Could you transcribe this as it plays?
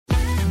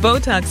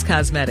Botox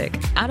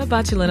Cosmetic, out of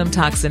botulinum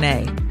toxin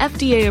A,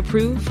 FDA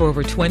approved for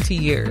over 20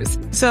 years.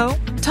 So,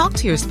 talk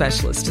to your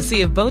specialist to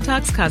see if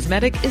Botox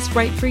Cosmetic is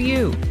right for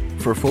you.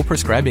 For full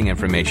prescribing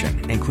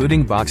information,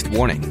 including boxed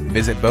warning,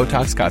 visit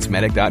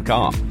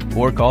BotoxCosmetic.com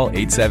or call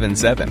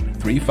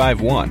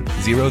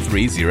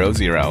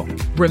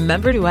 877-351-0300.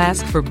 Remember to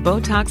ask for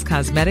Botox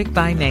Cosmetic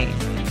by name.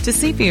 To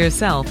see for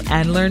yourself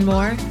and learn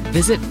more,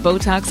 visit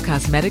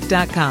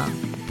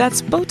BotoxCosmetic.com.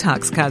 That's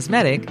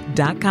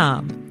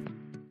BotoxCosmetic.com.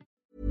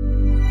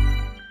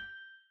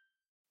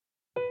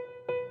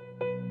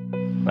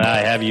 I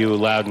have you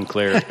loud and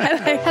clear.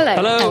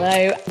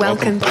 Hello.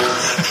 Welcome.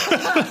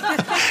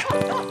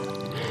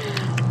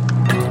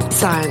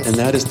 Science. And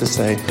that is to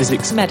say,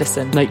 physics,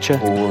 Medicine, nature,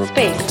 or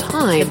Space,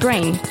 time, the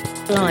brain,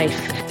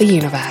 life, the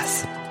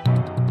universe.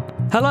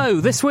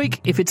 Hello, this week,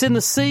 if it's in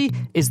the sea,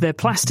 is there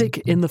plastic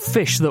in the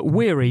fish that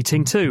we're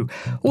eating too?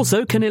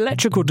 Also, can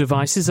electrical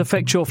devices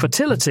affect your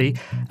fertility?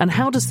 And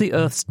how does the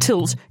Earth's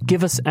tilt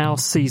give us our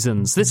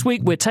seasons? This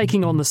week, we're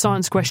taking on the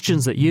science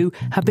questions that you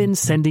have been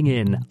sending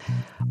in.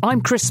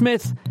 I'm Chris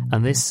Smith,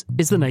 and this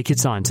is The Naked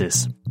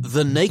Scientist.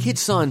 The Naked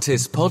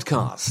Scientist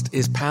podcast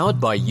is powered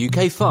by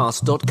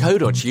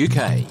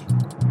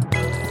ukfast.co.uk.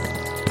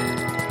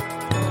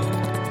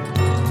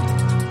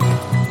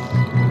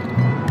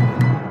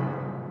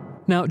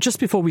 Now, just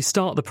before we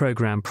start the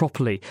programme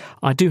properly,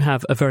 I do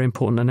have a very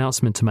important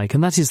announcement to make,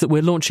 and that is that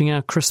we're launching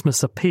our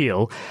Christmas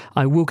appeal.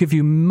 I will give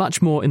you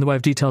much more in the way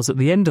of details at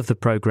the end of the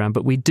programme,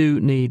 but we do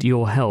need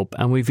your help,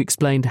 and we've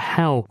explained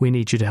how we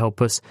need you to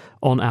help us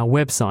on our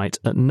website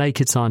at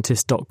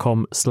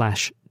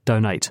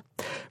nakedscientist.com/donate.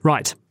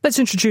 Right, let's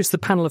introduce the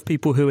panel of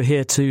people who are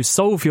here to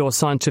solve your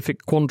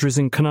scientific quandaries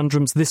and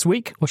conundrums this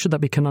week. Or should that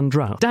be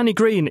conundra? Danny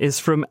Green is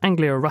from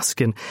Anglia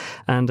Ruskin,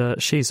 and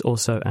she's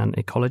also an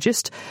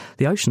ecologist.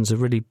 The oceans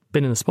have really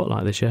been in the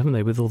spotlight this year, haven't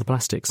they, with all the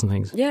plastics and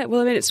things? Yeah,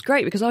 well, I mean, it's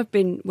great because I've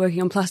been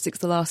working on plastics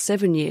the last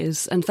 7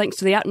 years, and thanks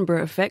to the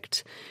Attenborough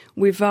effect,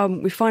 we've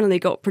finally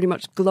got pretty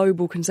much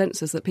global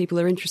consensus that people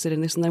are interested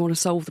in this and they want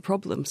to solve the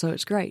problem, so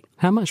it's great.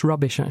 How much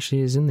rubbish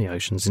actually is in the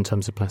oceans in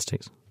terms of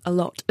plastics? A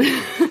lot. Do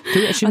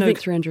you actually know? I think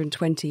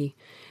 320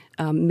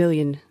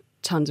 million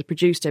tonnes are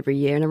produced every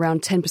year, and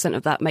around 10%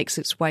 of that makes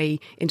its way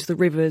into the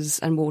rivers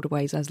and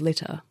waterways as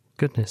litter.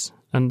 Goodness.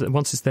 And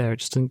once it's there, it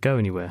just doesn't go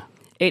anywhere.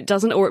 It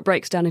doesn't, or it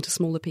breaks down into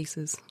smaller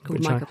pieces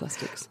called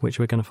microplastics. Which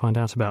we're going to find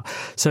out about.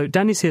 So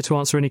Danny's here to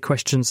answer any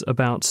questions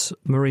about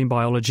marine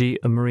biology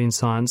and marine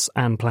science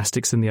and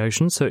plastics in the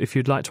ocean. So if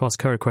you'd like to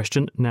ask her a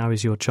question, now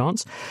is your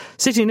chance.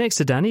 Sitting next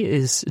to Danny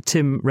is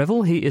Tim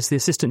Revel. He is the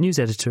assistant news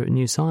editor at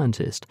New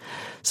Scientist.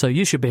 So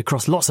you should be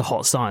across lots of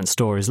hot science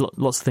stories,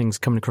 lots of things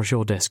coming across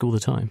your desk all the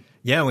time.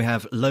 Yeah, we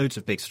have loads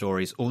of big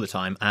stories all the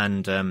time,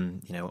 and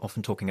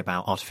often talking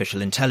about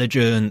artificial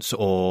intelligence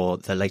or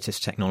the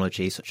latest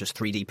technology such as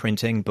 3D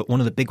printing. But one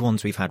of the big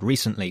ones we've had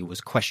recently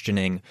was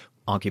questioning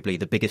arguably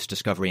the biggest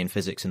discovery in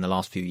physics in the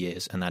last few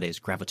years, and that is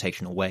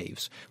gravitational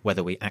waves,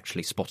 whether we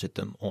actually spotted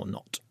them or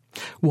not.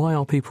 Why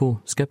are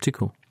people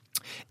sceptical?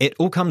 It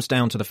all comes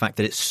down to the fact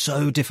that it's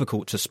so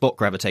difficult to spot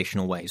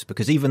gravitational waves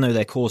because even though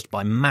they're caused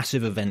by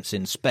massive events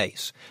in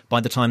space,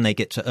 by the time they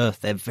get to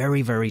Earth, they're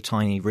very, very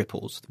tiny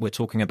ripples. We're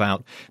talking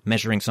about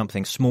measuring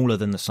something smaller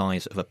than the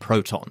size of a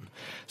proton.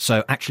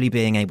 So actually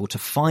being able to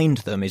find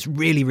them is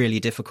really, really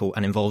difficult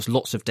and involves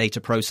lots of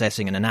data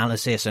processing and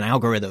analysis and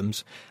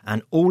algorithms.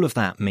 And all of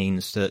that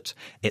means that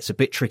it's a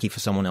bit tricky for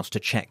someone else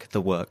to check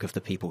the work of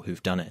the people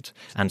who've done it.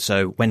 And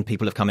so when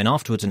people have come in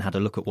afterwards and had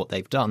a look at what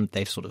they've done,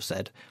 they've sort of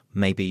said,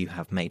 maybe you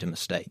have made a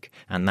mistake,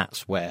 and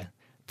that's where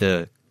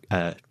the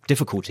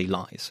difficulty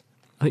lies.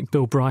 I think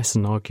Bill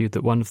Bryson argued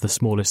that one of the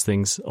smallest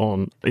things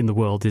in the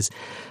world is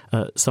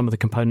some of the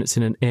components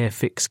in an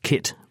Airfix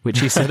kit, which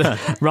he said are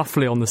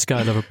roughly on the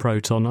scale of a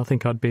proton. I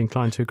think I'd be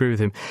inclined to agree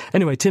with him.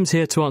 Anyway, Tim's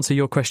here to answer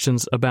your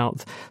questions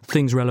about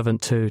things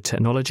relevant to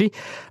technology.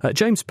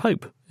 James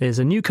Pope is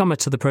a newcomer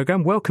to the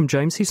programme. Welcome,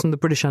 James. He's from the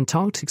British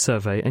Antarctic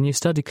Survey, and you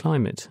study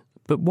climate.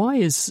 But why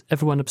is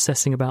everyone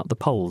obsessing about the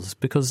poles?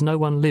 Because no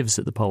one lives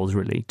at the poles,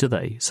 really, do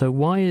they? So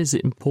why is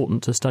it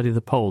important to study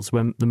the poles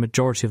when the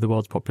majority of the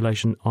world's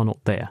population are not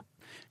there?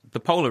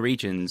 The polar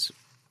regions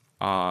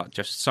are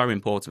just so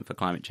important for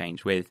climate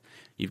change.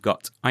 You've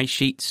got ice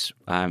sheets,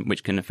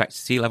 which can affect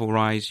sea level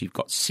rise. You've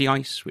got sea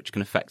ice, which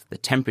can affect the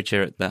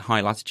temperature at the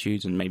high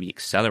latitudes and maybe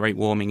accelerate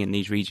warming in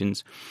these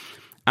regions.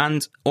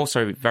 And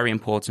also very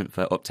important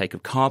for uptake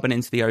of carbon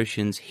into the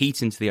oceans,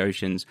 heat into the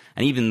oceans,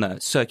 and even the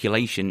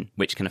circulation,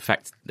 which can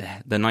affect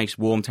the nice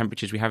warm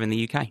temperatures we have in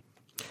the UK.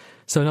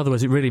 So in other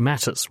words, it really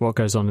matters what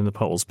goes on in the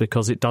poles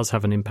because it does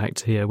have an impact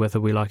here, whether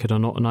we like it or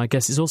not. And I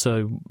guess it's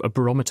also a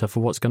barometer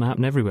for what's going to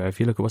happen everywhere. If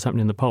you look at what's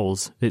happening in the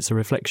poles, it's a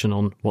reflection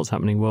on what's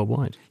happening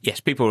worldwide. Yes,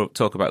 people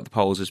talk about the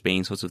poles as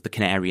being sort of the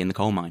canary in the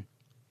coal mine.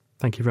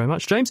 Thank you very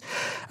much, James.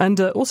 And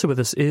also with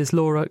us is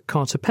Laura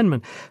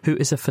Carter-Penman, who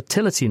is a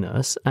fertility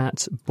nurse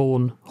at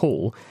Bourne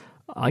Hall.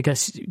 I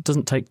guess it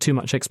doesn't take too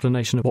much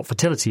explanation of what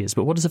fertility is,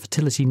 but what does a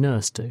fertility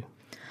nurse do?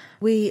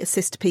 We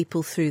assist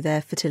people through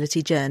their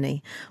fertility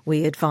journey.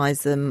 We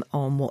advise them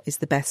on what is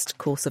the best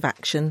course of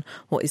action,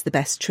 what is the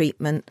best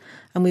treatment,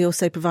 and we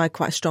also provide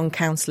quite a strong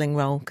counselling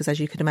role because, as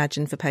you can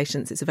imagine, for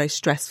patients it's a very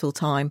stressful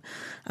time,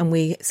 and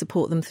we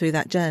support them through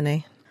that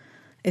journey.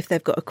 If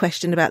they've got a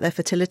question about their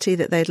fertility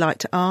that they'd like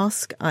to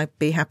ask, I'd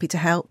be happy to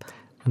help.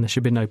 And there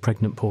should be no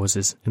pregnant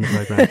pauses in the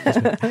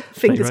programme.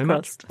 Fingers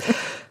crossed.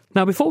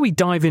 Now, before we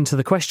dive into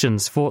the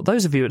questions, for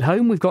those of you at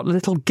home, we've got a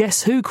little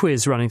Guess Who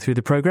quiz running through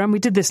the programme. We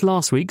did this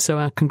last week, so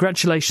our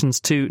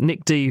congratulations to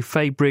Nick D,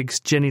 Faye Briggs,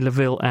 Jenny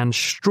Laville and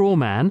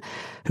Strawman,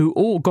 who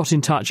all got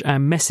in touch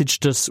and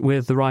messaged us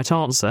with the right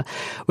answer.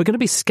 We're going to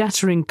be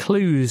scattering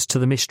clues to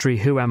the mystery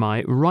Who Am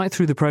I right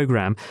through the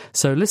programme,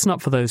 so listen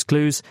up for those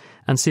clues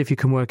and see if you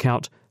can work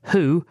out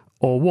who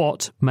or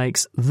what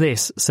makes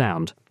this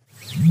sound.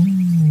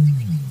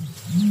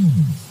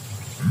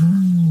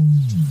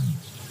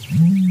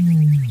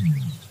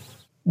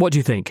 What do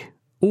you think?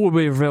 All will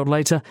be revealed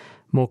later.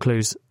 More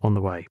clues on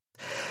the way.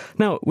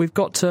 Now, we've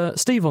got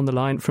Steve on the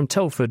line from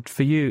Telford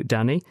for you,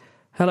 Danny.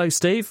 Hello,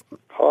 Steve.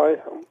 Hi.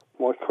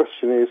 My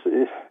question is,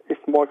 if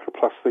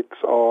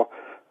microplastics are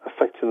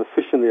affecting the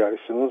fish in the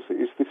oceans,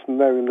 is this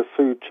now in the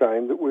food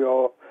chain that we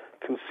are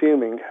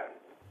consuming?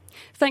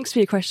 Thanks for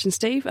your question,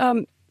 Steve.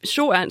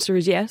 Short answer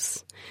is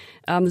yes.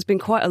 There's been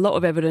quite a lot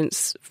of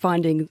evidence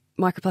finding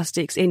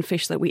microplastics in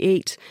fish that we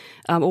eat,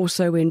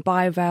 also in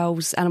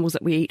bivalves, animals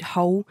that we eat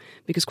whole,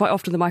 because quite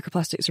often the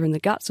microplastics are in the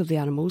guts of the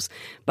animals.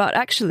 But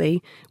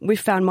actually, we've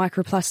found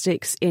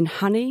microplastics in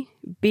honey,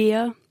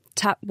 beer,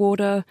 tap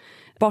water,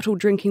 bottled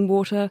drinking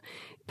water,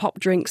 pop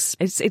drinks.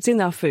 It's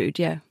in our food,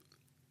 yeah.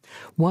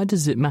 Why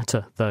does it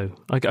matter, though?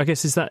 I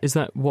guess is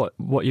that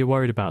what you're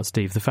worried about,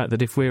 Steve? The fact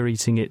that if we're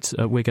eating it,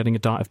 we're getting a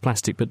diet of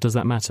plastic, but does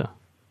that matter?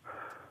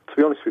 To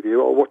be honest with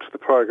you, I watched the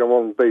programme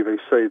on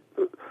BBC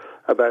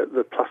about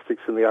the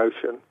plastics in the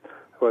ocean,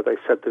 where they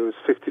said there was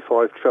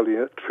 55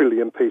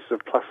 trillion pieces of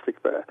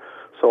plastic there.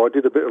 So I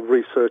did a bit of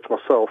research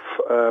myself,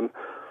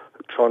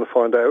 trying to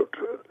find out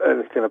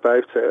anything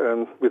about it,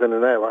 and within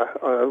an hour,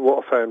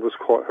 what I found was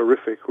quite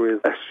horrific,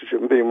 with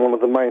estrogen being one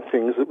of the main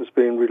things that was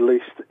being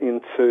released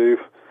into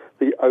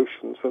the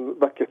oceans. When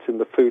that gets in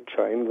the food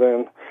chain,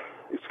 then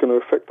it's going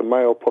to affect the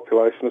male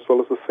population as well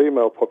as the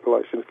female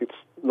population if it's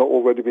not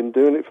already been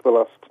doing it for the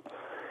last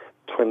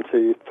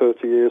 20,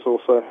 30 years or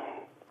so.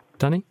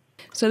 Danny?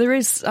 So there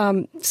is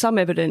some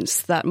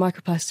evidence that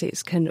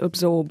microplastics can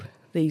absorb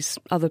these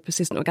other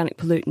persistent organic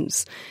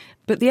pollutants.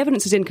 But the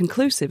evidence is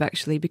inconclusive,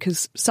 actually,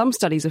 because some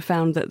studies have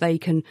found that they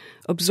can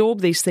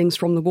absorb these things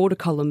from the water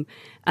column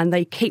and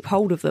they keep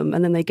hold of them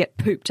and then they get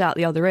pooped out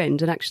the other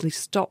end and actually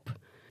stop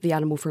the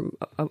animal from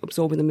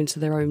absorbing them into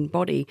their own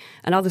body.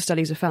 And other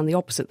studies have found the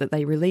opposite, that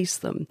they release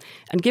them.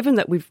 And given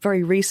that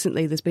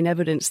there's been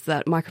evidence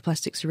that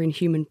microplastics are in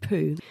human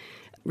poo,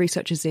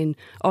 researchers in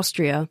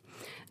Austria,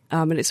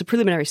 and it's a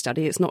preliminary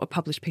study, it's not a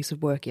published piece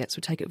of work yet,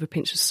 so take it with a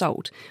pinch of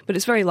salt. But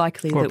it's very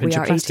likely that we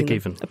are eating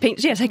even.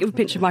 Take it with a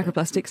pinch of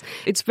microplastics.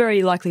 It's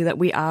very likely that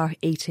we are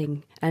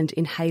eating and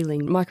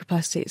inhaling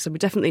microplastics, so we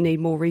definitely need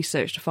more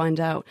research to find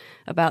out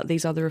about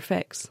these other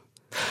effects.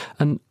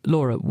 And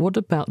Laura, what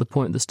about the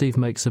point that Steve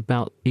makes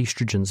about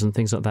estrogens and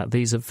things like that?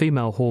 These are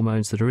female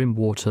hormones that are in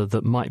water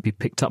that might be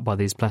picked up by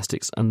these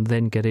plastics and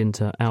then get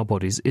into our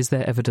bodies. Is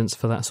there evidence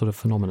for that sort of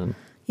phenomenon?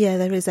 Yeah,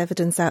 there is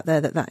evidence out there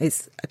that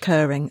is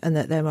occurring and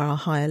that there are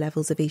higher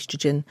levels of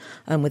estrogen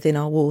within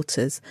our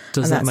waters.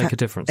 Does that make a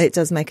difference? It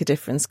does make a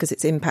difference because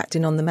it's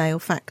impacting on the male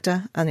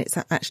factor, and it's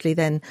actually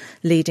then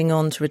leading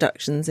on to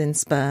reductions in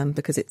sperm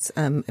because it's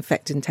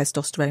affecting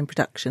testosterone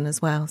production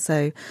as well.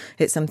 So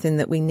it's something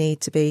that we need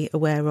to be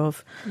aware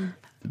of.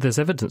 There's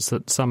evidence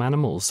that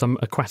some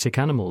aquatic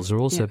animals are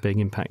also being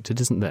impacted,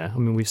 isn't there? I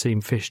mean, we've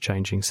seen fish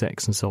changing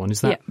sex and so on.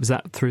 Is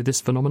that through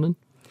this phenomenon?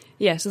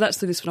 Yeah, so that's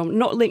through this phenomenon.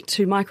 Not linked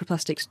to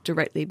microplastics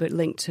directly, but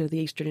linked to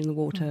the estrogen in the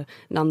water,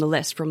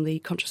 nonetheless, from the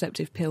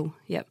contraceptive pill.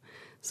 Yep.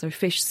 So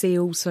fish,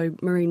 seals, so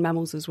marine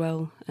mammals as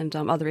well, and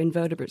other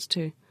invertebrates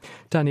too.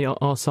 Danny,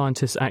 are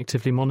scientists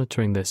actively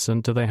monitoring this,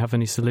 and do they have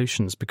any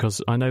solutions?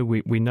 Because I know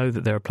we know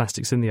that there are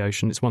plastics in the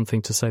ocean. It's one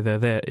thing to say they're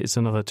there, it's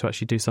another to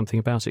actually do something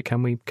about it.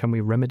 Can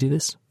we remedy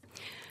this?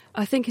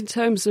 I think in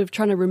terms of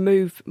trying to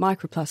remove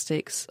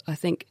microplastics, I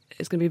think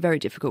it's going to be very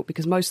difficult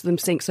because most of them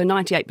sink. So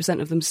 98%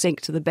 of them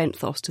sink to the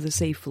benthos, to the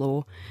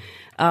seafloor.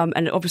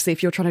 And obviously,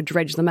 if you're trying to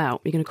dredge them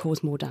out, you're going to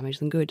cause more damage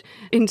than good.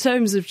 In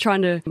terms of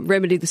trying to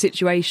remedy the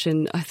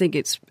situation, I think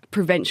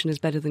prevention is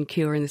better than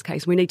cure in this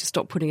case. We need to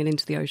stop putting it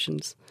into the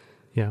oceans.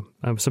 Yeah.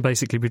 So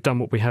basically, we've done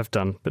what we have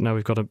done, but now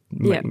we've got to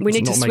we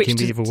need to switch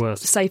to evil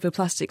worse. Safer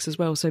plastics as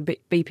well, so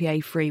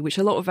BPA free, which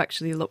a lot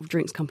of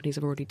drinks companies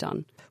have already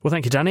done. Well,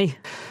 thank you, Danny.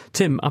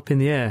 Tim, up in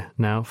the air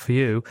now for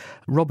you.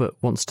 Robert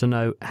wants to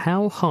know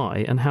how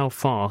high and how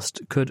fast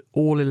could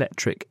all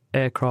electric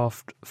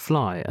aircraft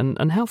fly?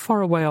 And how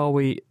far away are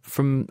we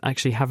from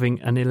actually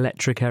having an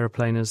electric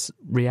aeroplane as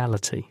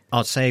reality?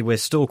 I'd say we're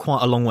still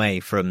quite a long way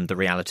from the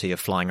reality of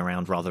flying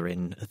around rather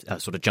in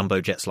sort of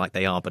jumbo jets like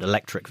they are, but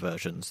electric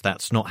versions.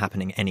 That's not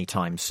happening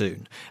anytime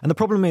soon. And the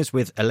problem is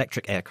with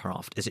electric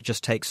aircraft is it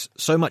just takes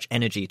so much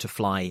energy to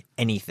fly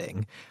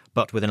anything.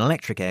 But with an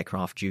electric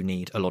aircraft, you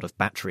need a lot of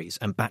batteries,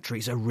 and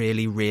batteries are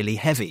really, really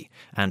heavy.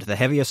 And the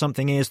heavier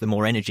something is, the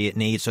more energy it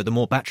needs, so the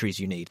more batteries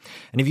you need.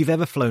 And if you've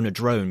ever flown a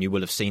drone, you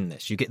will have seen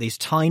this. You get these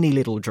tiny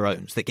little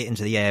drones that get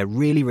into the air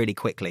really, really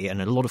quickly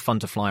and are a lot of fun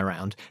to fly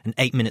around, and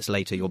 8 minutes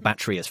later, your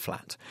battery is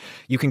flat.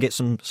 You can get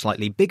some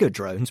slightly bigger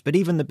drones, but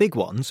even the big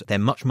ones, they're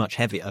much, much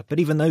heavier,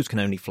 but even those can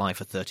only fly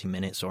for 30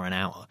 minutes or an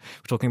hour.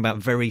 We're talking about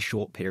very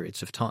short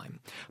periods of time.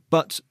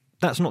 But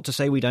that's not to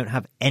say we don't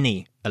have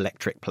any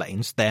electric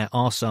planes. There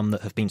are some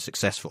that have been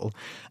successful,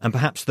 and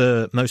perhaps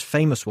the most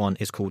famous one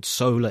is called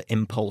Solar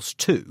Impulse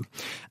 2,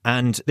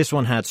 and this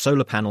one had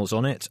solar panels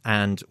on it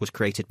and was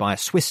created by a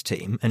Swiss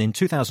team, and in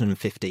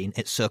 2015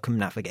 it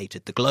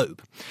circumnavigated the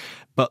globe.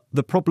 But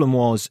the problem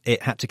was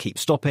it had to keep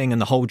stopping,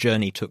 and the whole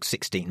journey took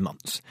 16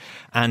 months,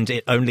 and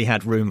it only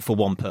had room for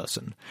one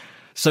person.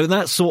 So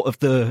that's sort of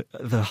the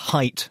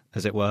height,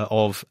 as it were,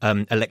 of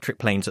electric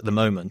planes at the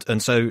moment.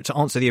 And so to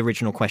answer the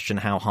original question,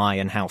 how high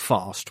and how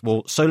fast,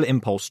 well, Solar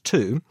Impulse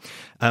 2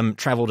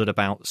 travelled at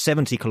about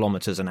 70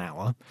 kilometres an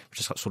hour, which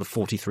is sort of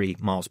 43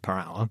 miles per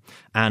hour,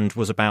 and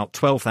was about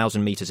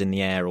 12,000 metres in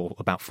the air, or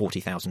about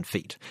 40,000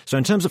 feet. So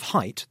in terms of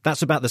height,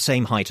 that's about the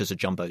same height as a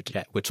jumbo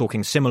jet. We're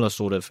talking similar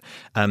sort of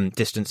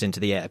distance into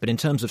the air. But in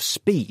terms of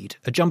speed,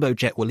 a jumbo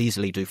jet will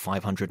easily do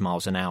 500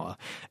 miles an hour.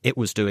 It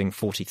was doing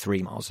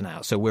 43 miles an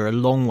hour. So we're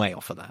a long way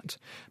off of that.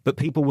 But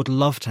people would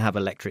love to have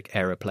electric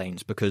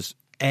aeroplanes because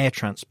air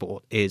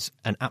transport is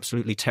an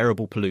absolutely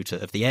terrible polluter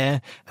of the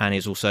air and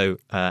is also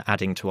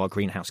adding to our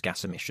greenhouse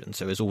gas emissions.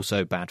 So is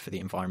also bad for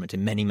the environment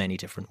in many, many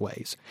different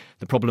ways.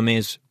 The problem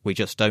is we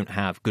just don't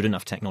have good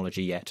enough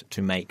technology yet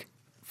to make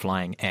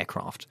flying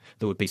aircraft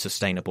that would be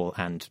sustainable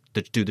and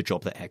do the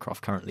job that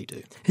aircraft currently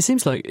do. It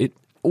seems like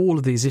all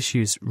of these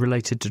issues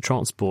related to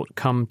transport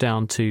come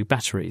down to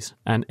batteries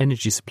and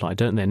energy supply,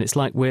 don't they? And it's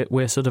like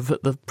we're sort of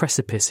at the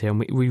precipice here, and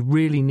we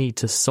really need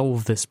to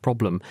solve this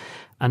problem.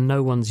 And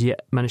no one's yet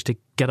managed to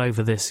get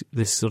over this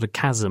sort of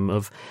chasm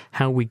of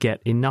how we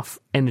get enough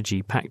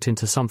energy packed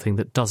into something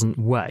that doesn't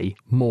weigh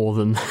more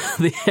than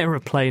the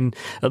aeroplane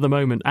at the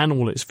moment, and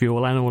all its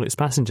fuel and all its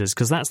passengers.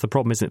 Because that's the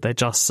problem, isn't it? They're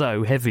just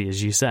so heavy,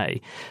 as you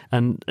say,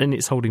 and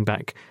it's holding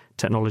back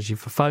technology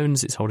for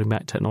phones, it's holding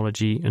back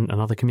technology and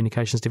other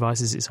communications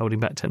devices, it's holding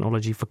back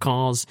technology for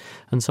cars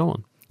and so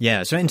on.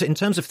 Yeah, so in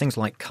terms of things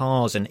like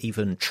cars and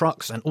even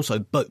trucks and also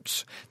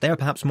boats, they are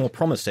perhaps more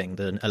promising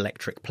than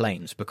electric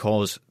planes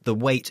because the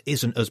weight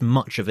isn't as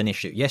much of an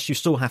issue. Yes, you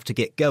still have to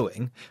get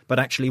going, but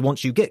actually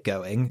once you get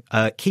going,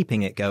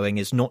 keeping it going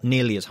is not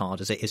nearly as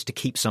hard as it is to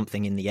keep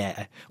something in the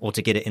air or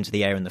to get it into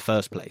the air in the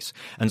first place.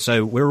 And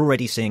so we're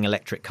already seeing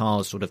electric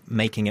cars sort of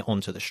making it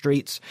onto the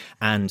streets,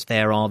 and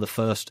there are the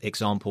first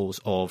examples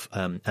of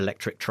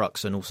electric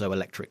trucks and also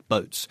electric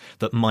boats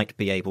that might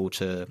be able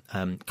to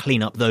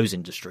clean up those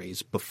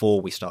industries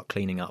before we start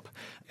cleaning up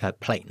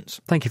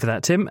planes. Thank you for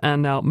that, Tim.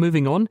 And now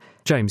moving on,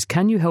 James,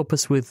 can you help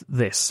us with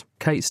this?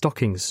 Kate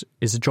Stockings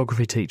is a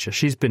geography teacher.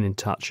 She's been in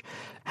touch.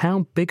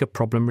 How big a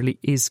problem really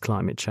is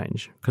climate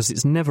change? Because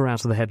it's never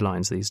out of the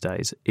headlines these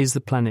days. Is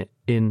the planet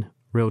in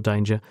real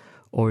danger,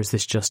 or is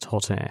this just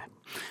hot air?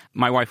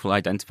 My wife will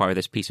identify with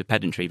this piece of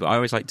pedantry, but I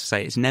always like to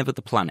say it's never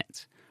the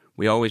planet.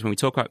 When we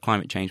talk about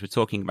climate change, we're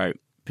talking about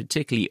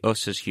particularly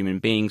us as human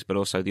beings, but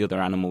also the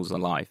other animals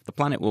alive. The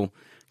planet will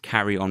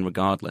carry on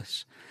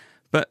regardless.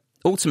 But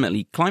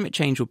ultimately, climate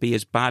change will be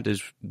as bad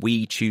as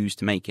we choose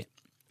to make it.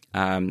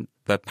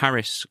 The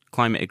Paris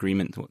Climate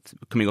Agreement,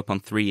 coming up on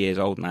 3 years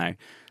old now,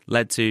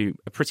 led to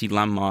a pretty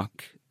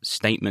landmark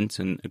statement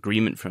and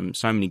agreement from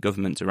so many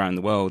governments around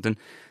the world. And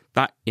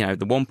that, the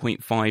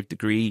 1.5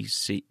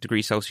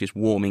 degrees Celsius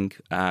warming,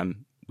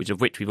 which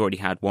we've already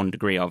had 1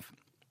 degree of,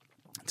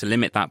 to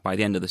limit that by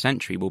the end of the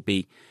century would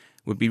be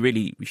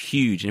really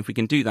huge. And if we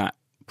can do that,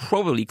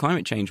 probably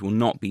climate change will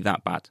not be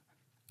that bad.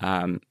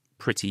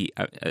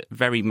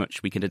 Very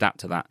much we can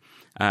adapt to that.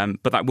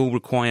 But that will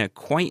require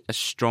quite a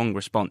strong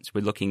response.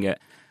 We're looking at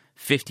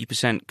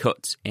 50%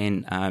 cuts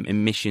in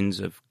emissions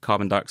of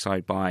carbon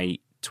dioxide by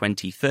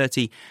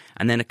 2030,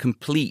 and then a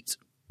complete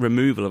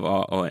removal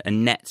or a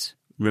net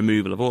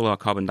removal of all our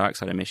carbon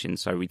dioxide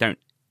emissions. So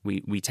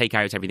we take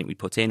out everything we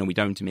put in, or we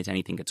don't emit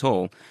anything at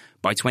all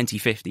by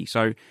 2050.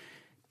 So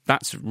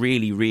that's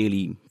really,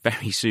 really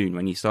very soon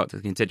when you start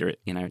to consider it.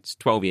 It's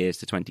 12 years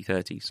to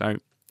 2030. So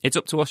it's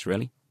up to us,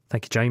 really.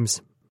 Thank you,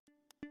 James.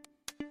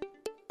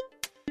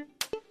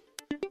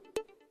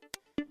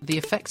 the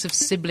effects of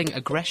sibling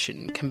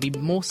aggression can be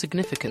more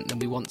significant than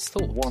we once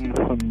thought.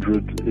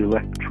 100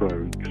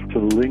 electrodes to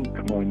link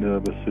my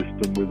nervous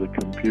system with a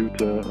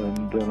computer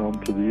and then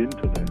onto the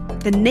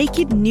internet. The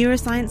Naked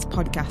Neuroscience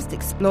podcast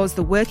explores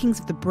the workings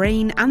of the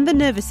brain and the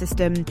nervous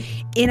system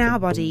in our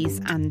bodies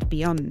and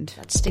beyond.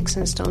 That sticks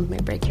and stones may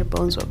break your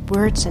bones, but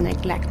words and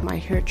neglect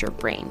might hurt your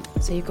brain.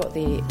 So you've got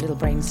the little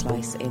brain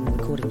slice in the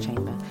recording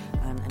chamber.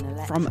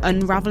 From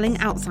unravelling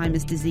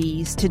Alzheimer's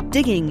disease to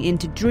digging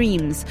into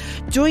dreams,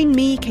 join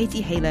me, Katie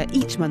Haylor,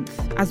 each month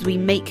as we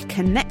make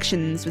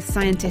connections with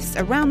scientists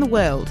around the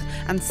world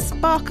and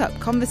spark up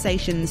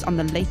conversations on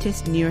the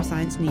latest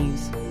neuroscience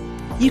news.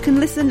 You can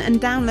listen and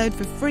download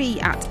for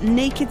free at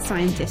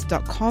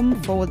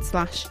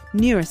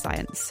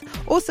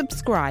nakedscientist.com/neuroscience or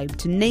subscribe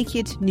to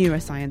Naked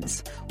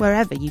Neuroscience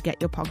wherever you get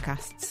your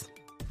podcasts.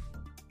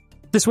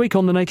 This week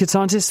on The Naked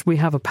Scientist, we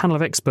have a panel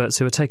of experts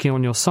who are taking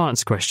on your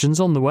science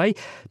questions. On the way,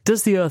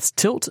 does the Earth's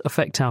tilt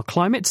affect our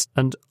climate?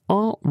 And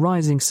are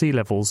rising sea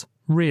levels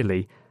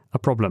really a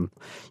problem?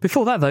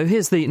 Before that, though,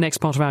 here's the next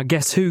part of our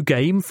Guess Who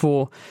game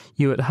for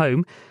you at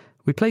home.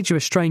 We played you a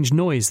strange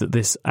noise that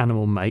this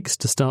animal makes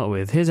to start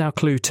with. Here's our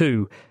clue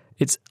 2.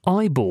 Its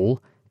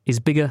eyeball is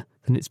bigger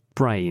than its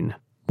brain.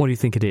 What do you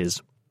think it is?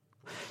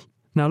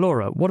 Now,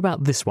 Laura, what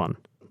about this one?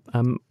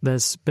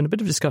 There's been a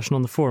bit of discussion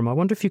on the forum. I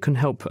wonder if you can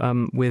help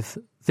with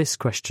this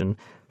question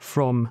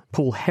from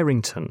Paul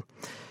Harrington,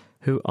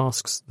 who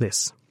asks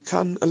this.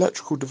 Can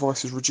electrical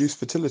devices reduce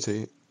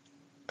fertility?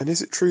 And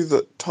is it true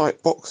that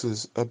tight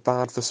boxes are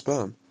bad for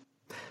sperm?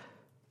 So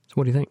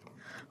what do you think?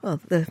 Well,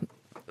 the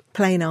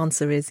plain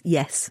answer is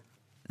yes,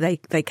 they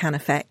can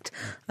affect.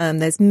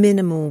 There's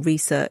minimal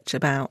research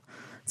about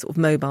sort of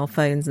mobile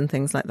phones and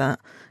things like that.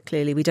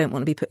 Clearly, we don't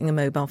want to be putting a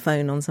mobile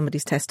phone on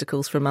somebody's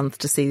testicles for a month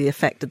to see the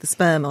effect of the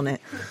sperm on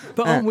it.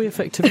 But aren't we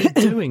effectively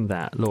doing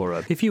that,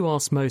 Laura? If you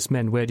ask most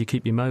men, where do you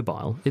keep your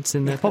mobile? It's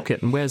in their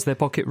pocket. And where's their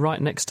pocket?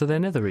 Right next to their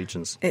nether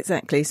regions.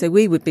 Exactly. So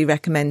we would be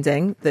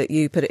recommending that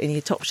you put it in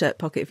your top shirt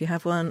pocket if you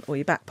have one, or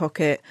your back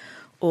pocket.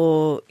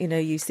 Or, you know,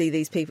 you see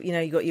these people, you know,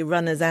 you've got your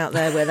runners out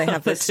there where they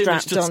have this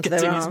strapped onto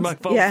their arms.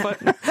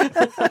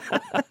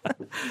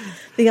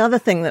 The other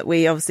thing that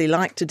we obviously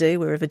like to do,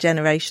 we're of a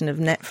generation of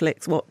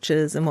Netflix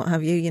watchers and what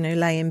have you, you know,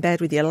 lay in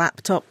bed with your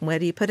laptop. And where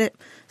do you put it?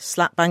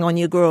 Slap bang on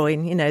your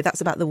groin. You know,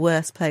 that's about the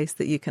worst place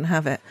that you can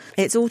have it.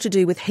 It's all to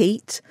do with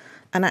heat.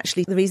 And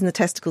actually, the reason the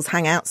testicles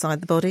hang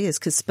outside the body is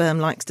because sperm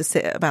likes to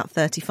sit at about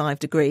 35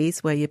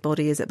 degrees, where your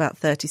body is at about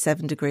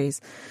 37 degrees.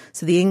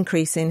 So the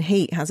increase in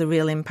heat has a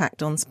real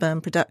impact on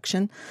sperm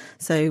production.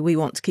 So we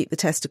want to keep the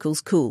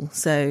testicles cool.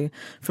 So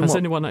has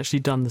anyone actually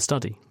done the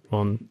study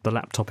on the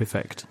laptop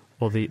effect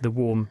or the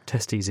warm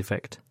testes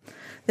effect?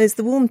 There's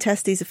the warm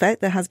testes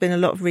effect. There has been a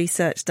lot of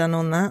research done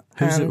on that.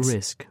 Who's at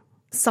risk?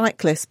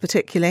 Cyclists,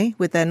 particularly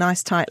with their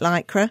nice tight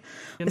lycra.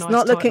 It's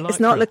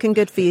not looking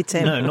good for you,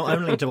 Tim. No, not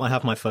only do I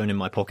have my phone in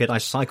my pocket, I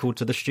cycled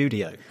to the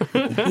studio.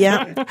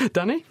 Yeah.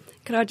 Danny?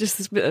 Can I just,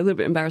 a little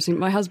bit embarrassing,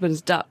 my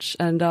husband's Dutch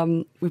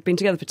and we've been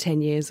together for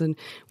 10 years and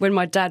when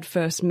my dad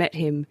first met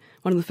him,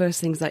 one of the first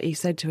things that he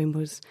said to him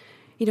was,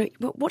 you know,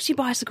 what's your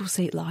bicycle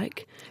seat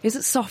like? Is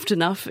it soft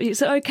enough?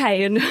 Is it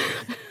okay? And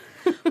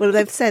well,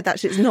 they've said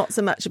actually it's not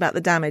so much about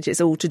the damage, it's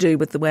all to do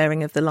with the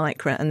wearing of the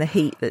lycra and the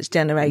heat that's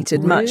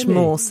generated, much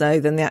more so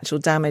than the actual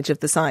damage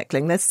of the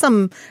cycling. There's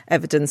some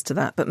evidence to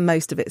that, but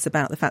most of it's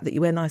about the fact that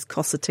you wear nice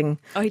cosseting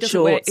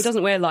shorts. He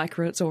doesn't wear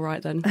lycra, it's all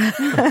right then.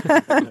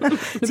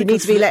 So you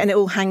need to be letting it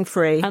all hang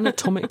free.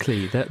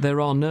 Anatomically, there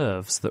are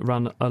nerves that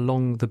run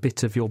along the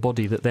bit of your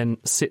body that then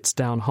sits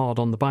down hard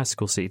on the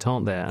bicycle seat,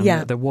 aren't there?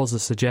 And there was a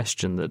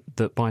suggestion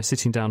that by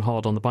sitting down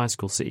hard on the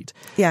bicycle seat,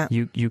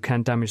 you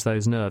can damage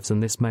those nerves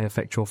and this may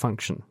affect your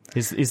function.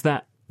 Is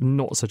that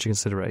not such a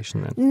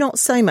consideration then? Not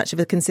so much of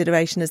a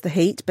consideration as the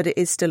heat, but it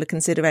is still a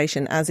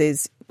consideration, as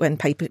is when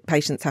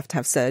patients have to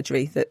have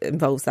surgery that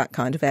involves that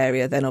kind of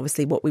area. Then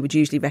obviously what we would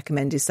usually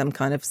recommend is some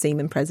kind of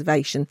semen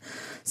preservation,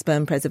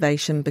 sperm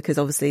preservation, because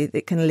obviously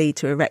it can lead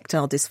to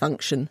erectile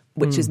dysfunction,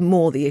 which is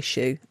more the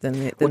issue than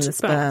the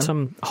sperm. What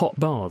about hot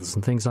baths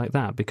and things like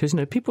that? Because, you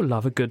know, people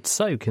love a good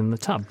soak in the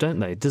tub, don't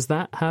they? Does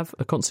that have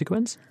a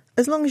consequence?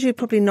 As long as you're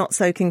probably not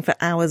soaking for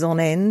hours on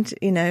end,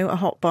 you know, a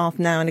hot bath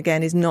now and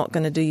again is not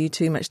going to do you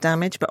too much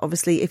damage. But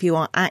obviously, if you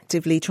are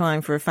actively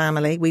trying for a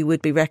family, we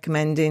would be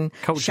recommending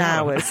cold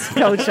showers.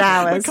 Cold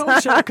showers. A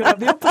cold shower could have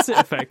the opposite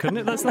effect, couldn't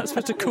it? That's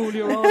supposed to cool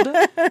your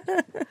ardour.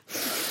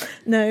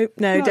 No,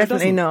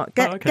 definitely not.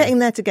 Getting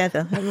there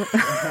together.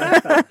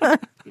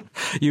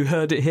 You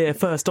heard it here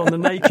first on The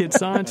Naked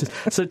Scientist.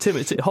 So, Tim,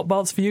 it's hot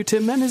baths for you,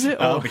 Tim, then, is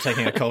it? I'll be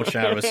taking a cold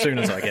shower as soon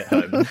as I get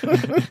home.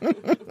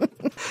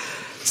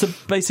 So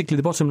basically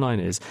the bottom line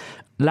is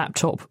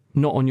laptop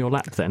not on your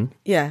lap then?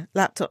 Yeah,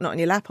 laptop not on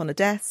your lap, on a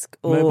desk.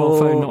 Or mobile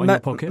phone not in your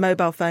pocket?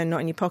 Mobile phone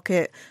not in your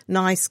pocket.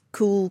 Nice,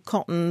 cool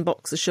cotton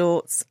boxer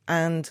shorts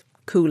and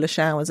cooler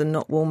showers and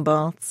not warm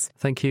baths.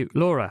 Thank you.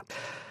 Laura,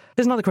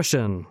 here's another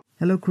question.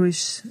 Hello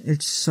Chris,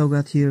 it's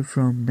Sogat here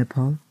from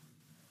Nepal.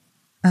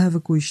 I have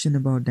a question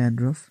about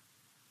dandruff.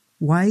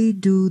 Why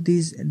do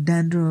these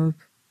dandruff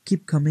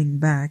keep coming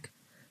back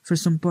for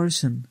some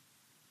person?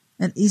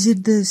 And is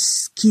it the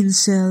skin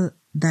cell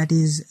that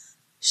is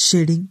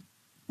shedding?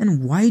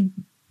 And why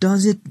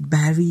does it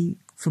vary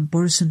from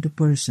person to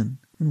person?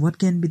 And what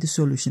can be the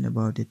solution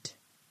about it?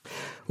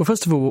 Well,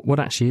 first of all, what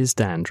actually is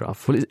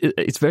dandruff? Well,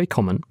 it's very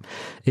common.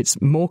 It's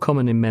more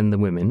common in men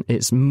than women.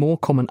 It's more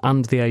common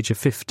under the age of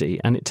 50,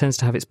 and it tends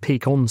to have its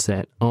peak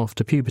onset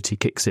after puberty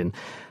kicks in.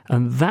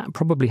 And that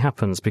probably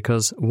happens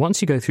because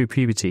once you go through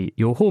puberty,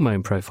 your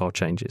hormone profile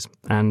changes.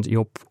 And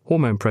your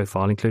hormone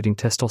profile, including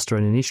testosterone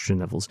and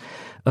estrogen levels,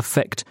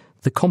 affect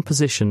the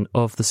composition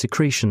of the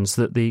secretions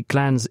that the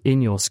glands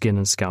in your skin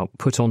and scalp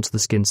put onto the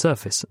skin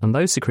surface. And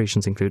those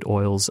secretions include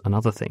oils and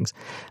other things.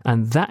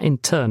 And that in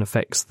turn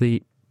affects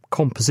the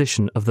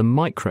composition of the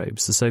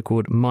microbes, the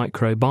so-called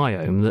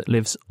microbiome that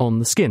lives on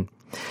the skin.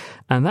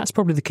 And that's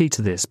probably the key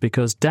to this,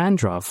 because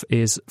dandruff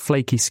is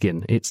flaky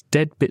skin. It's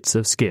dead bits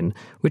of skin,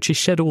 which is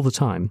shed all the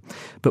time.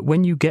 But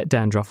when you get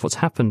dandruff, what's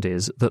happened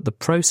is that the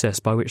process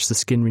by which the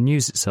skin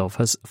renews itself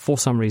has, for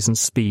some reason,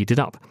 speeded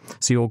up.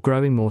 So you're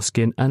growing more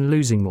skin and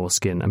losing more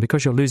skin. And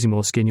because you're losing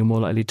more skin, you're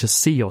more likely to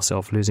see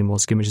yourself losing more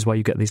skin, which is why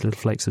you get these little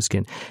flakes of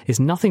skin.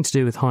 It's nothing to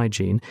do with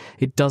hygiene.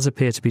 It does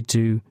appear to be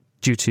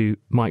due to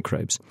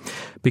microbes,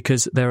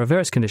 because there are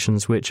various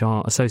conditions which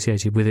are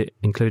associated with it,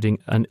 including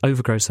an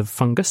overgrowth of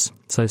fungus,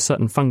 so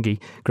certain fungi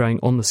growing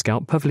on the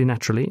scalp perfectly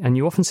naturally, and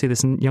you often see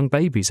this in young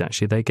babies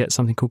actually. They get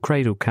something called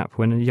cradle cap.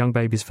 When a young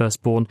baby's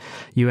first born,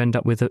 you end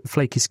up with a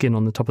flaky skin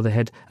on the top of the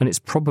head, and it's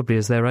probably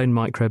as their own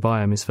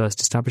microbiome is first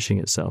establishing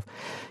itself.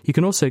 You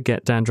can also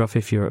get dandruff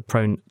if you're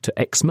prone to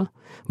eczema,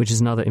 which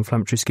is another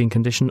inflammatory skin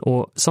condition,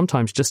 or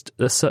sometimes just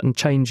a certain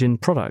change in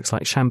products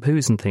like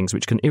shampoos and things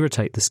which can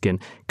irritate the skin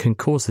can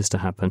cause this to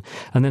happen.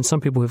 And then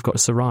some people who've got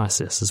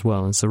psoriasis as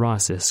well, and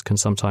psoriasis can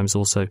sometimes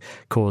also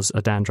cause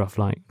a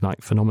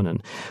dandruff-like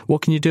phenomenon.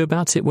 What can you do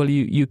about it? Well,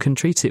 you can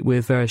treat it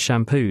with various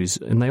shampoos,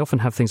 and they often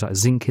have things like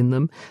zinc in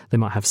them. They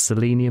might have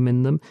selenium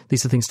in them.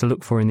 These are things to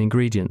look for in the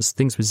ingredients.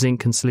 Things with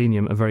zinc and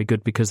selenium are very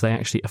good because they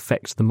actually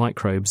affect the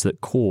microbes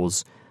that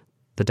cause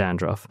the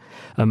dandruff.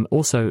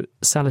 Also,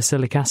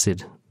 salicylic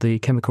acid, the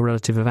chemical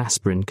relative of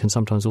aspirin, can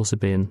sometimes also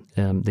be in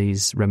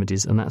these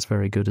remedies, and that's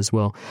very good as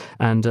well.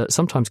 And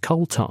sometimes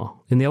coal tar.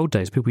 In the old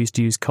days, people used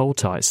to use coal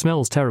tar. It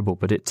smells terrible,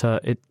 but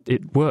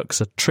it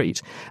works a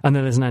treat. And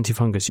then there's an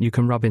antifungus. You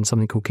can rub in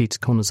something called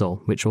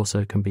ketoconazole, which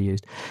also can be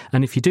used.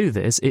 And if you do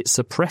this, it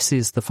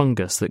suppresses the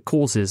fungus that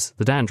causes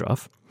the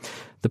dandruff.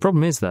 The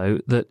problem is, though,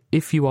 that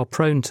if you are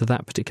prone to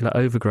that particular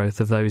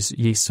overgrowth of those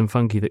yeasts and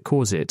fungi that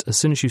cause it, as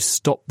soon as you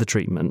stop the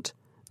treatment,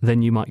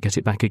 then you might get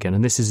it back again.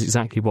 And this is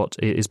exactly what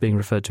is being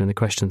referred to in the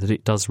question, that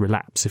it does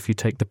relapse if you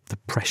take the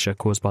pressure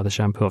caused by the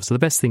shampoo off. So the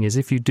best thing is,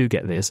 if you do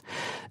get this,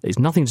 it's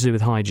nothing to do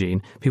with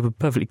hygiene. People with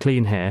perfectly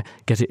clean hair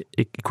get it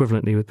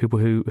equivalently with people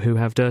who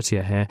have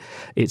dirtier hair.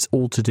 It's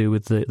all to do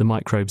with the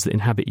microbes that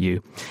inhabit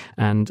you.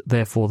 And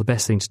therefore, the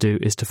best thing to do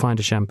is to find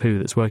a shampoo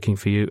that's working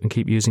for you and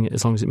keep using it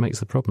as long as it makes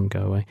the problem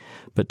go away.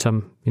 But,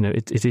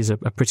 it is a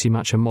pretty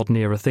much a modern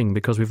era thing,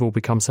 because we've all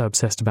become so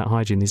obsessed about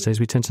hygiene these days,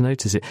 we tend to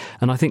notice it.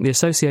 And I think the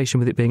association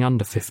with it being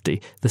under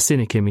 50, the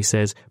cynic in me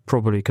says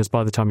probably because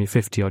by the time you're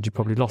 50 odd, you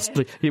probably lost.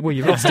 Well,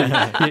 you've lost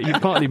it. You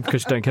partly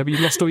because you don't care, but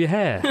you've lost all your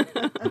hair.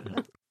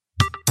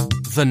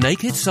 The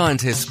Naked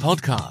Scientists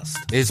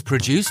podcast is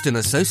produced in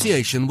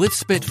association with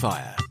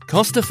Spitfire,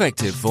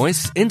 cost-effective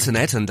voice,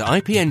 internet and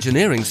IP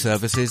engineering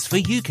services for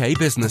UK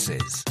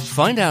businesses.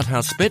 Find out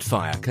how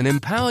Spitfire can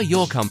empower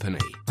your company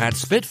at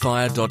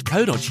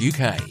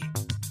spitfire.co.uk.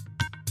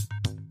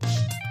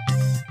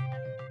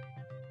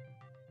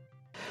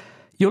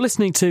 You're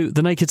listening to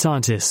The Naked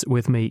Scientists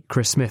with me,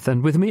 Chris Smith,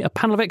 and with me a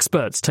panel of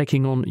experts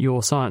taking on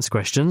your science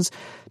questions.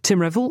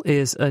 Tim Revel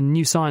is a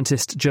New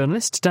Scientist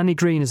journalist. Danny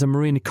Green is a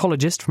marine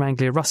ecologist from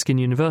Anglia Ruskin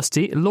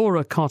University.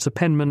 Laura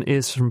Carter-Penman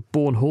is from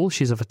Bourne Hall.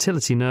 She's a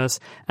fertility nurse.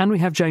 And we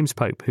have James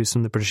Pope, who's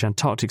from the British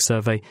Antarctic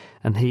Survey,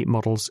 and he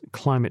models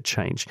climate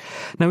change.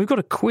 Now, we've got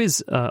a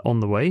quiz on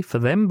the way for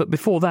them, but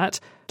before that,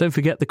 don't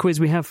forget the quiz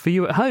we have for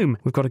you at home.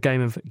 We've got a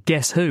game of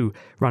Guess Who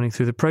running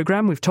through the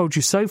programme. We've told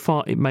you so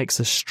far it makes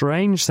a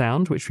strange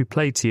sound, which we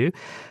played to you.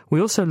 We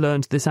also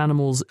learned this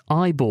animal's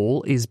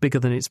eyeball is bigger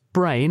than its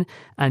brain,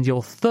 and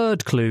your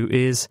third clue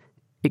is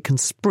it can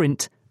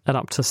sprint at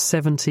up to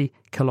 70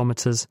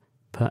 kilometres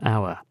per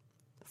hour.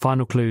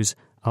 Final clues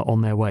are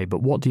on their way,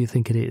 but what do you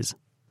think it is?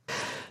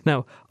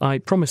 Now, I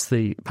promised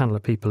the panel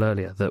of people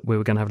earlier that we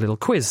were going to have a little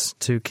quiz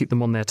to keep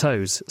them on their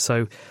toes.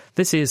 So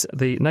this is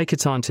the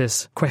Naked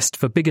Scientists Quest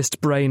for Biggest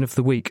Brain of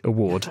the Week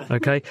award,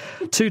 okay?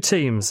 2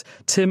 teams,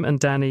 Tim and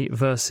Danny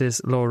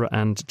versus Laura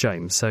and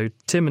James. So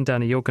Tim and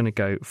Danny, you're going to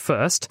go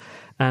first.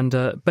 And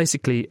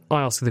basically,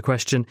 I ask the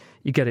question,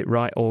 you get it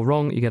right or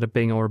wrong, you get a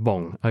bing or a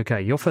bong.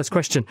 Okay, your first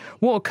question,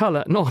 what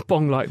colour... Not a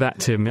bong like that,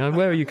 Tim.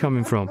 Where are you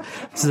coming from?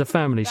 This is a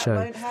family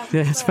show.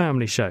 Yeah, it's a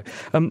family show.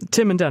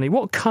 Tim and Danny,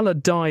 what colour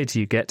dye do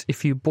you get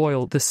if you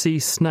boil the sea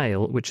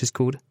snail, which is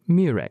called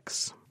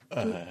murex?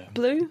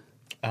 Blue?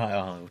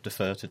 I'll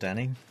defer to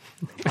Danny.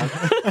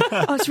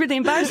 Oh, it's really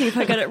embarrassing if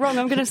I get it wrong.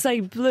 I'm going to say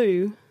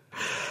blue.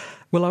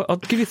 Well, I'll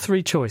give you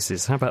 3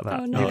 choices. How about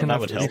that? Oh, no. That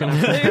would help.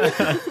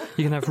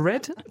 You can have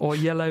red or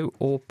yellow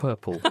or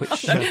purple.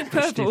 Which do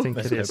you think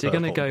it is? You're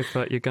going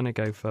to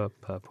go for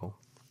purple.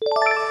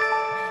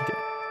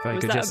 Very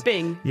Was good. that Yes. a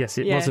Bing? Yes,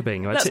 it was a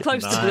Bing. That's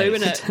close to blue,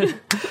 isn't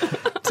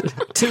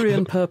it?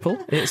 Tyrian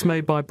purple. It's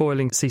made by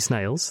boiling sea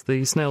snails.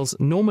 The snails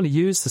normally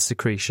use the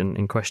secretion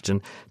in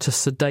question to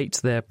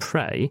sedate their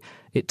prey.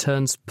 It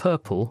turns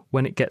purple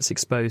when it gets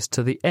exposed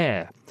to the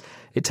air.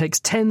 It takes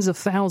tens of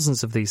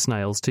thousands of these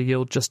snails to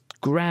yield just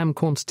gram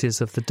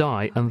quantities of the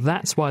dye, and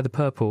that's why the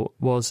purple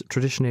was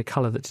traditionally a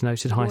colour that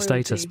denoted high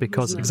status,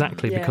 because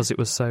it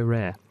was so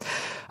rare.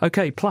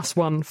 OK,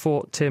 +1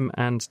 for Tim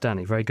and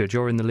Danny. Very good.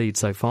 You're in the lead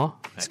so far.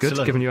 It's good,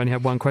 given you only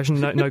have one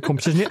question. No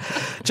competition yet.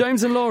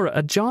 James and Laura,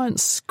 a giant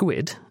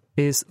squid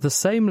is the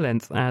same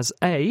length as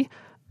A,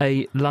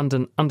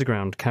 London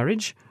Underground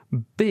carriage,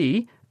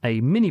 B, a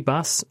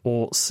minibus,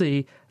 or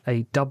C,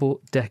 a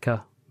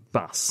double-decker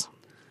bus.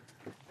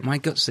 My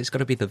guts, it's got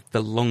to be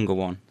the longer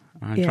one.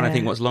 I'm trying to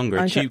think what's longer,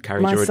 a tube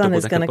carriage or a double-decker bus. My son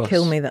is going to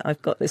kill me that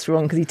I've got this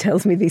wrong because he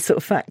tells me these sort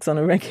of facts on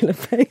a regular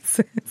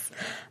basis.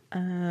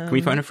 Can we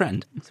phone a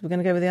friend? So we're going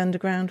to go with the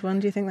underground one.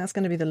 Do you think that's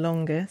going to be the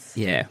longest?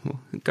 Yeah, we'll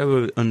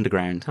go with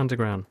underground.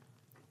 Underground.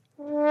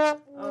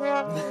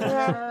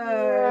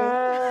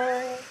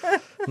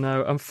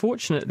 No,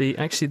 unfortunately,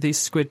 actually, these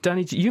squid...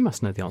 Danny, you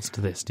must know the answer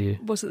to this, do you?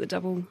 Was it the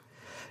double...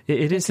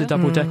 It is the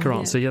double-decker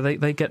answer. Yeah,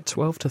 they get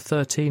 12 to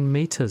 13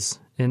 metres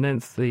in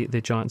length, the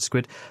giant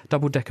squid.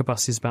 Double-decker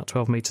bus is about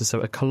 12 metres,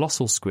 so a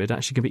colossal squid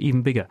actually can be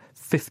even bigger,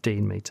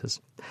 15 metres.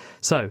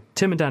 So,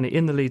 Tim and Danny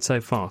in the lead so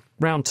far.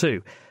 Round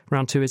 2.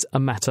 Round 2 is a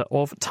matter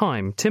of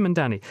time. Tim and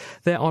Danny,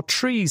 there are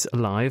trees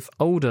alive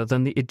older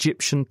than the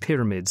Egyptian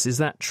pyramids. Is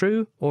that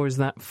true or is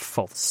that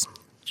false?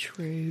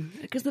 True.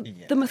 Because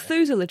the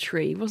Methuselah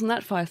tree, wasn't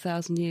that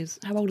 5,000 years?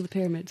 How old are the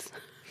pyramids?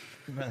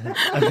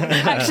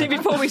 Actually,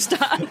 before we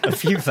start, a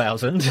few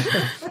thousand.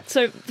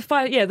 So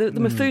the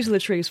Methuselah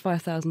tree is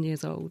 5,000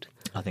 years old.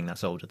 I think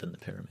that's older than the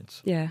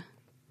pyramids. Yeah.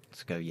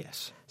 Let's go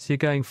yes. So you're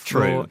going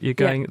for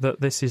that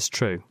this is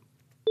true.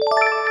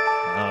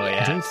 Oh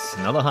yes,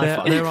 another high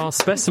five. There are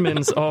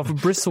specimens of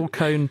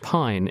bristlecone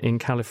pine in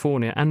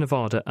California and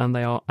Nevada, and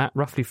they are at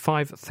roughly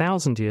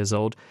 5,000 years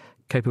old,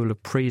 capable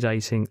of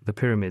predating the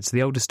pyramids,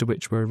 the oldest of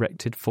which were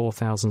erected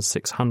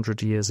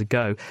 4,600 years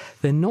ago.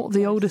 They're not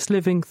the oldest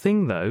living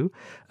thing, though.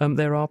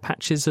 There are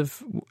patches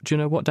of, do you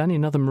know what, Danny,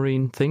 another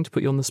marine thing to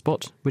put you on the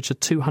spot, which are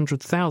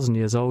 200,000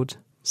 years old.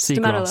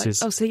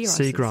 Seagrasses.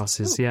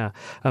 Seagrasses, yeah.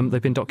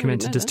 They've been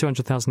documented as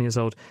 200,000 years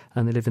old,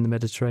 and they live in the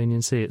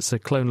Mediterranean Sea. It's a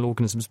clonal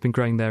organism that's been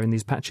growing there in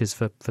these patches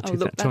for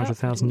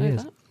 200,000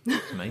 years.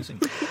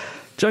 Amazing.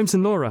 James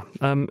and Laura,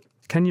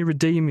 can you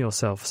redeem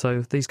yourself?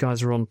 So these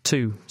guys are on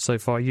 2 so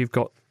far. You've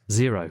got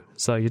 0.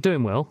 So you're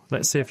doing well.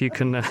 Let's see if you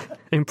can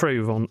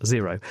improve on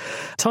 0.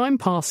 Time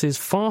passes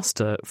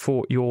faster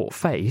for your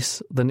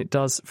face than it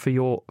does for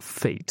your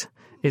feet.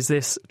 Is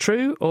this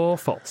true or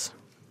false?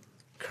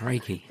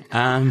 Crikey.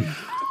 Time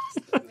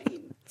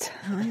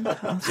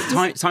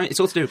it's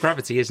all to do with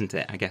gravity, isn't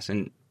it, I guess?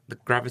 And the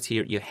gravity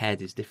at your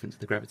head is different to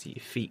the gravity at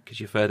your feet because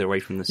you're further away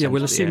from the centre. Yeah,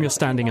 we'll assume you're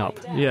standing up.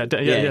 Yeah.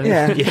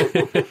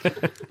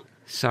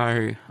 So,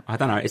 I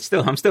don't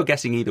know. I'm still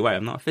guessing either way.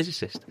 I'm not a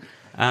physicist.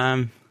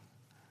 I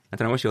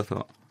don't know. What's your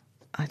thought?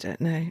 I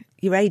don't know.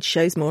 Your age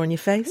shows more on your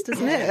face,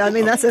 doesn't it? I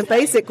mean, that's a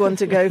basic one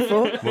to go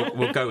for.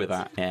 We'll go with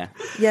that, yeah.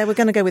 Yeah, we're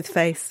going to go with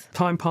face.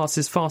 Time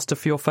passes faster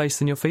for your face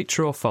than your feet,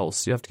 true or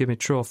false? You have to give me a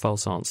true or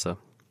false answer.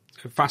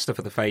 Faster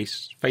for the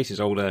face. Face is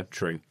older,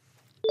 true.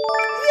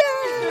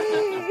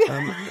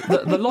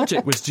 The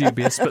logic was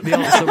dubious, but the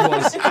answer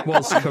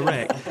was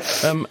correct.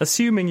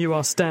 Assuming you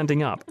are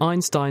standing up,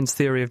 Einstein's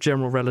theory of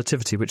general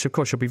relativity, which of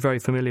course you'll be very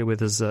familiar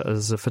with as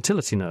a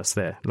fertility nurse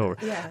there, Laura,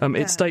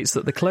 it states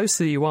that the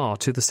closer you are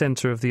to the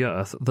centre of the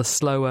Earth, the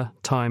slower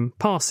time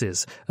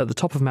passes. At the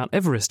top of Mount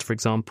Everest, for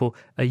example,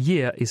 a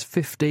year is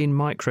 15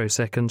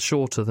 microseconds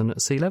shorter than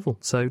at sea level.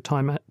 So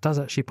time does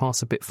actually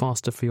pass a bit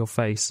faster for your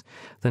face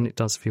than it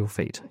does for your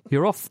feet.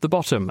 You're off the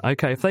bottom.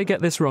 OK, if they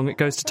get this wrong, it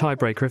goes to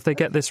tiebreaker. If they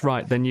get this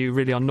right, then you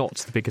really are not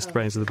the biggest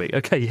brains of the week.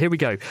 OK, here we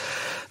go.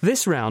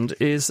 This round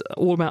is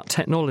all about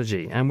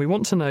technology, and we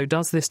want to know,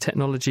 does this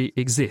technology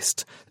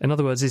exist? In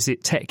other words, is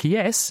it tech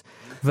yes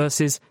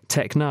versus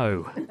tech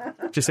no?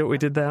 Do you see what we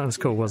did there? That was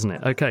cool, wasn't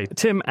it? OK,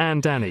 Tim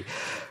and Danny.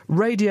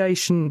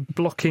 Radiation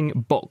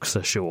blocking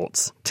boxer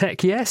shorts.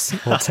 Tech yes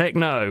or tech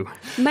no?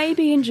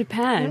 Maybe in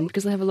Japan,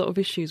 because they have a lot of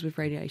issues with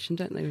radiation,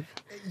 don't they?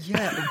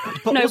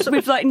 But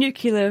with like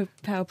nuclear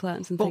power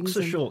plants and boxer things.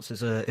 Boxer shorts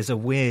is a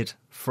weird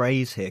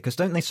phrase here, because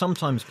don't they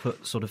sometimes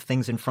put sort of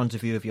things in front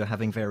of you if you're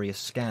having various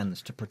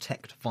scans to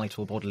protect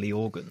vital bodily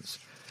organs?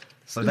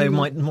 So they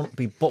might not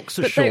be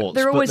boxer shorts.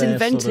 They're always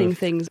inventing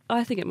things.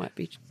 I think it might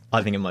be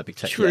I think it might be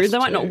tech true. yes. They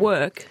might not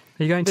work.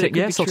 Are you going tech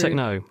yes or tech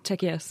no?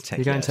 Tech yes.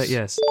 You're going tech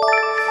yes.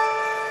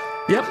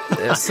 Yep,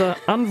 it's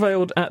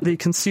unveiled at the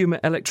Consumer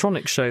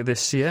Electronics Show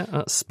this year.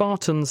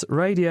 Spartan's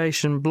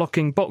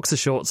radiation-blocking boxer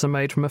shorts are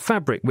made from a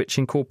fabric which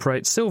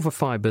incorporates silver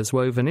fibres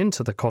woven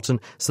into the cotton,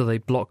 so they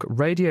block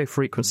radio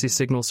frequency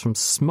signals from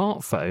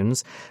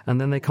smartphones,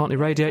 and then they can't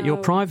irradiate your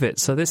private.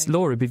 So this,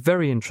 Laura, would be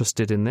very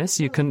interested in this.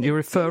 You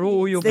refer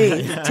all your...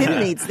 Tim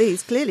needs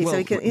these, clearly, so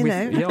he can,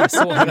 Yeah, I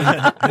saw him.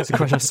 That's a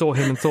question. I saw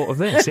him and thought of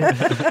this. Yeah.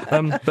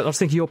 But I was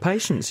thinking your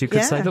patients. You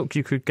could say, look,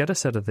 you could get a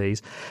set of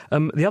these.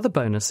 The other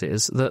bonus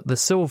is that the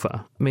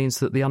silver means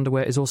that the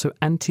underwear is also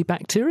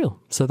antibacterial,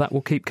 so that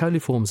will keep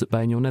coliforms at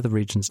bay in your nether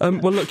regions.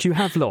 Well, look, you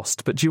have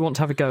lost, but do you want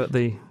to have a go at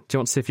the... Do you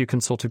want to see if you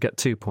can sort of get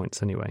 2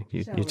 points anyway?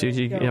 You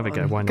have a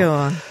go, why not? Go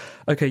on.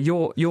 OK,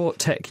 your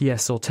tech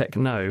yes or tech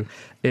no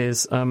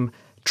is...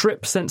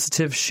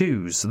 trip-sensitive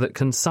shoes that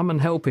can summon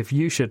help if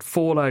you should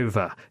fall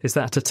over. Is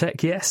that a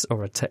tech yes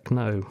or a tech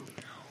no?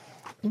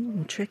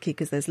 Ooh, tricky,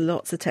 because there's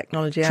lots of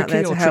technology out Tricky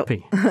there to or help.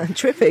 Trippy?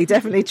 Trippy,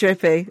 definitely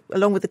trippy,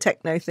 along with the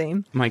techno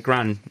theme. My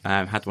gran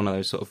had one of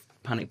those sort of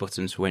panic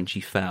buttons for when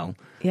she fell.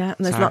 Yeah,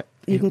 and there's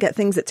you can get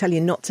things that tell you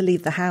not to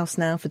leave the house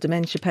now for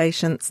dementia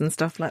patients and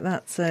stuff like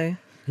that. So, are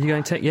you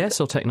going tech yes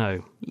or tech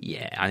no?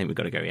 Yeah, I think we've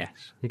got to go yes.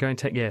 You're going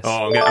tech yes.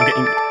 Oh, I'm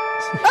getting.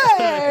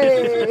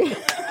 Hey!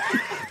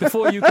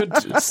 Before you could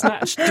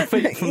snatch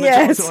defeat from the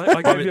Yes.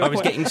 I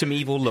was getting some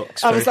evil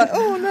looks. I was like,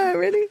 oh no,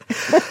 really?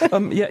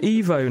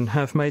 Evone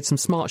have made some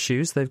smart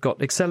shoes. They've got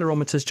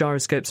accelerometers,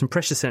 gyroscopes and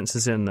pressure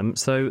sensors in them,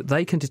 so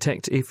they can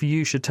detect if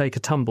you should take a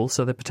tumble,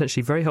 so they're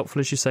potentially very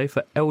helpful, as you say,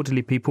 for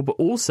elderly people, but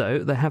also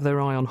they have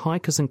their eye on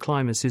hikers and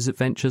climbers whose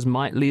adventures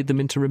might lead them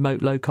into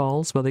remote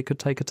locales where they could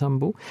take a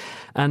tumble.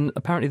 And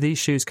apparently these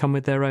shoes come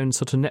with their own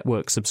sort of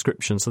network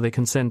subscription, so they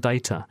can send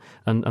data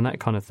and that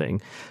kind of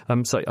thing.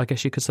 So I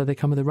guess you could say they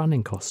come with a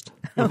running cost.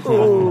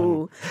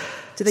 Oh.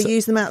 Do they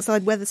use them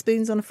outside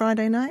Wetherspoons on a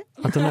Friday night?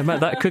 I don't know, Matt,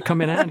 that could come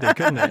in handy,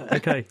 couldn't it?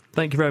 OK,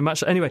 thank you very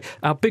much. Anyway,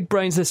 our big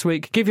brains this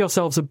week. Give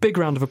yourselves a big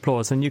round of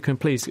applause, and you can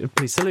please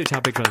salute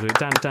our big brains.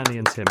 Danny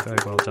and Tim, very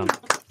well done.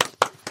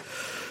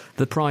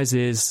 The prize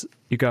is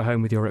you go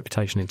home with your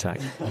reputation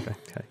intact. Okay.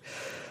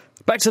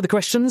 Back to the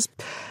questions.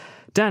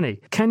 Danny,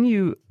 can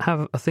you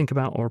have a think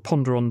about or a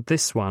ponder on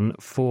this one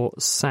for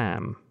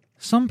Sam?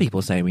 Some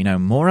people say we know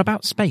more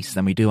about space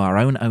than we do our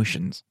own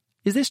oceans.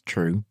 Is this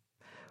true?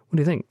 What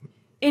do you think?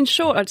 In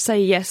short, I'd say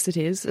yes, it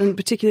is, and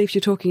particularly if you're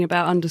talking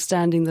about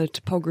understanding the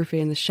topography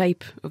and the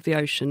shape of the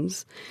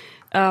oceans.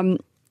 So,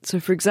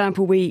 for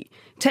example, we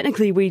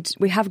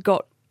have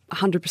got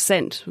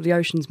 100% of the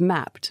oceans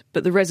mapped,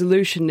 but the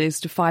resolution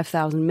is to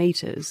 5,000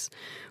 metres,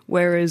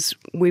 whereas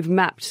we've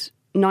mapped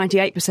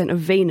 98% of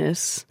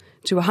Venus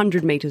to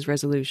 100 metres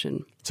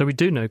resolution. So we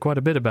do know quite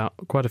a bit about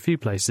quite a few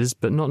places,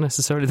 but not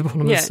necessarily the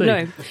bottom of the sea.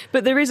 No.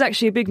 But there is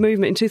actually a big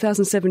movement in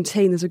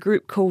 2017. There's a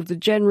group called the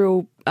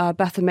General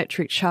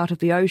Bathymetric Chart of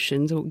the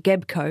Oceans, or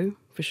GEBCO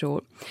for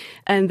short,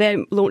 and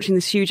they're launching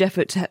this huge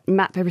effort to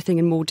map everything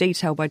in more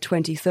detail by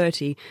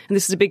 2030. And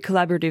this is a big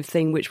collaborative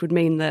thing, which would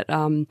mean that,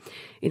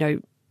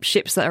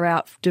 ships that are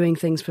out doing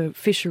things for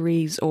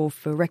fisheries or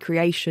for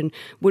recreation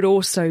would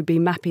also be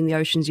mapping the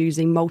oceans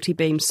using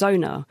multi-beam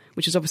sonar,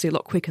 which is obviously a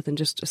lot quicker than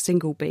just a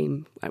single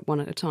beam at one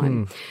at a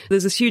time.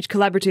 There's this huge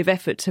collaborative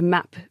effort to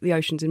map the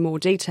oceans in more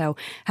detail.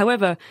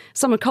 However,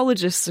 some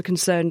ecologists are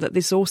concerned that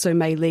this also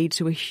may lead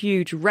to a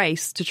huge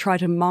race to try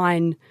to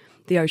mine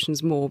the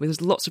oceans more. There's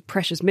lots of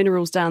precious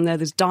minerals down there.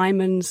 There's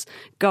diamonds,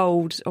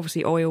 gold,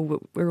 obviously oil.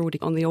 We're already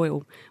on the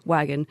oil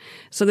wagon.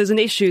 So there's an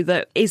issue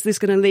that, is this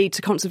going to lead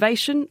to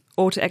conservation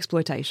or to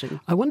exploitation?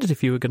 I wondered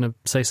if you were going to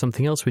say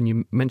something else when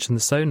you mentioned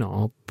the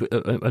sonar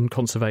and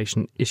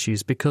conservation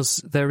issues, because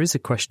there is a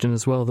question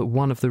as well that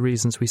one of the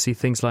reasons we see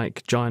things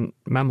like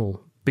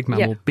big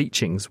mammal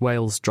beachings,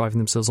 whales driving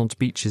themselves onto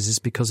beaches, is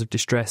because of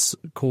distress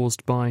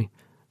caused by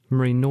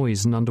marine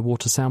noise and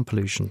underwater sound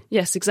pollution.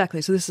 Yes,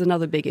 exactly. So this is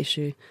another big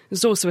issue.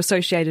 It's also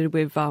associated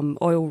with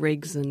oil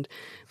rigs and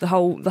the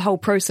whole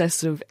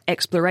process of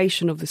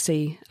exploration of the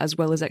sea as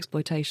well as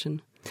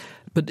exploitation.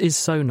 But is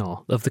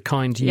sonar of the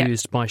kind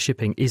used by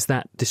shipping, is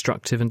that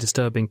destructive and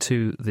disturbing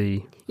to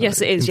the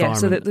yes, it is. Yeah,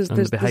 so there's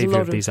the behaviour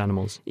of these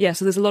animals? Yeah,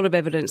 so there's a lot of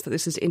evidence that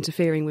this is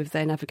interfering with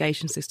their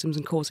navigation systems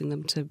and causing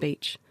them to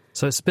beach.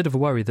 So it's a bit of a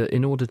worry that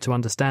in order to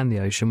understand the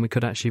ocean, we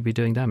could actually be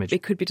doing damage.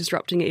 It could be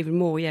disrupting it even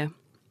more. Yeah.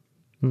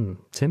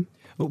 Tim?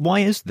 Why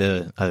is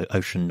the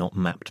ocean not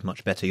mapped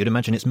much better? You'd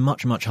imagine it's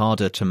much, much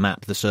harder to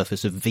map the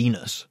surface of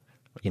Venus,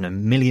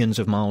 millions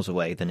of miles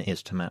away, than it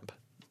is to map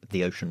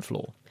the ocean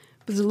floor.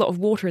 But there's a lot of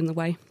water in the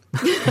way.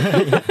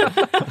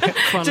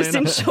 Just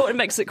in short, it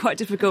makes it quite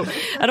difficult.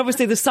 And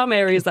obviously there's some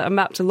areas that are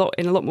mapped in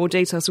a lot more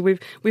detail. So we've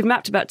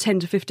mapped about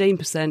 10 to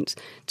 15%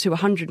 to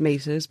 100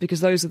 metres,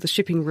 because those are the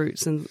shipping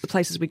routes and the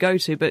places we go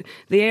to. But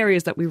the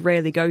areas that we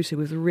rarely go to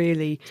with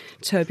really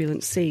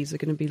turbulent seas are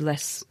going to be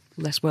less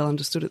well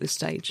understood at this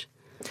stage.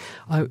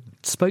 I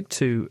spoke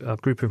to a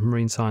group of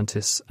marine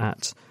scientists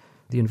at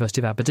the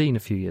University of Aberdeen a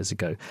few years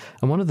ago,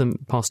 and one of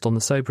them passed on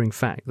the sobering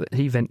fact that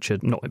he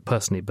ventured, not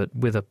personally, but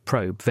with a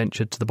probe,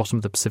 ventured to the bottom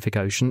of the Pacific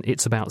Ocean.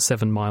 It's about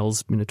 7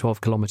 miles,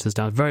 12 kilometres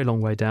down, a very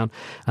long way down,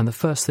 and the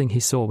first thing he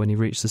saw when he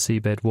reached the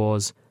seabed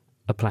was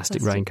a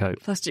plastic raincoat.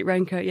 Plastic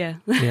raincoat, yeah.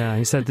 Yeah,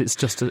 he said it's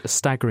just a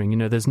staggering.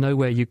 There's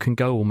nowhere you can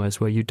go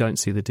almost where you don't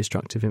see the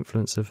destructive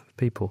influence of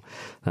people.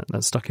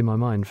 That stuck in my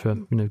mind for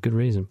good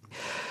reason.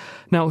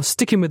 Now,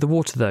 sticking with the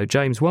water, though,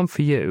 James, one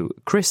for you.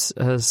 Chris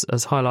has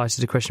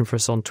highlighted a question for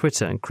us on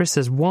Twitter, and Chris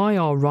says, why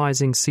are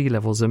rising sea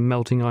levels and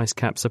melting ice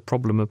caps a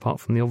problem apart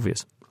from the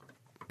obvious?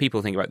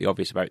 People think about the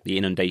obvious, about the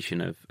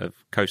inundation of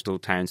coastal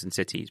towns and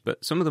cities,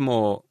 but some of the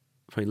more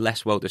probably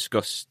less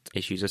well-discussed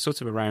issues are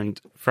sort of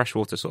around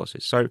freshwater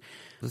sources. So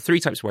the three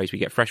types of ways we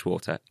get fresh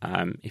water.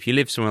 If you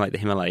live somewhere like the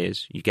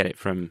Himalayas, you get it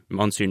from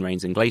monsoon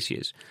rains and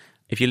glaciers.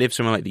 If you live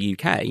somewhere like the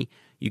UK,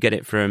 you get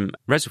it from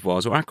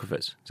reservoirs or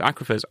aquifers. So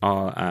aquifers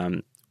are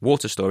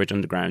water storage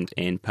underground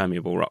in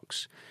permeable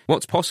rocks.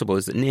 What's possible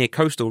is that near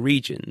coastal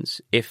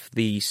regions, if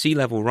the sea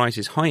level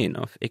rises high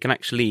enough, it can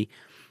actually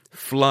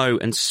flow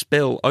and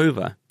spill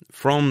over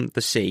from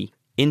the sea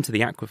into the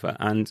aquifer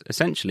and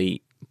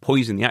essentially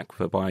poison the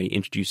aquifer by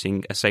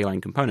introducing a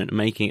saline component and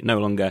making it no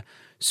longer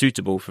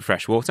suitable for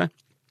fresh water.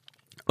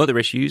 Other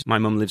issues, my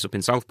mum lives up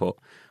in Southport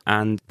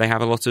and they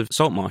have a lot of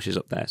salt marshes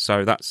up there.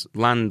 So that's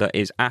land that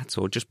is at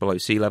or just below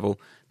sea level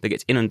that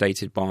gets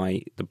inundated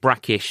by the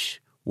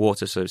brackish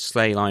water, so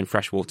saline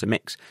freshwater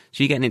mix.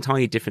 So you get an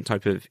entirely different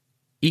type of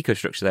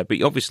ecostructure there.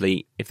 But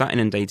obviously, if that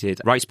inundated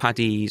rice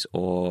paddies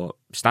or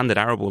standard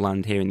arable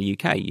land here in the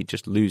UK, you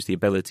just lose the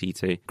ability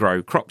to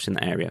grow crops in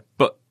that area.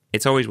 But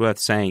it's always worth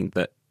saying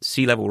that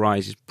sea level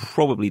rise is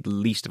probably the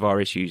least of our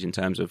issues in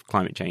terms of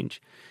climate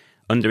change.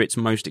 Under its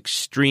most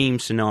extreme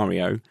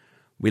scenario,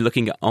 we're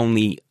looking at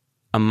only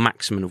a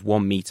maximum of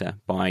 1 metre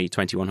by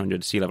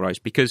 2100 sea level rise,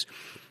 because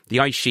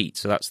the ice sheet,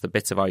 so that's the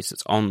bit of ice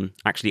that's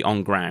actually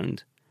on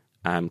ground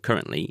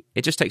currently,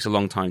 it just takes a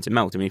long time to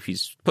melt. I mean, if you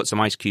put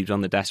some ice cubes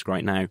on the desk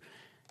right now,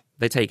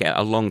 they take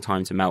a long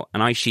time to melt,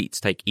 and ice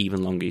sheets take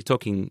even longer. You're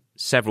talking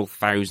several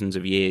thousands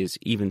of years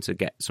even to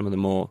get some of the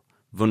more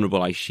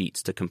vulnerable ice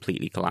sheets to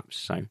completely collapse.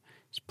 So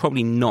it's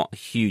probably not a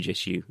huge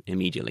issue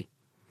immediately.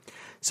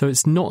 So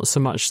it's not so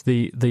much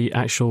the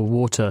actual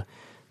water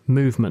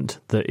movement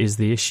that is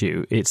the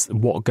issue, it's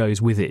what goes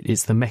with it.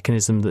 It's the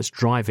mechanism that's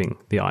driving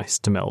the ice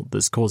to melt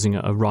that's causing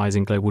a rise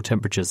in global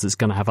temperatures that's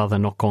going to have other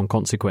knock-on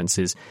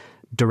consequences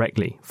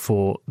directly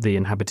for the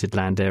inhabited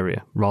land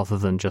area rather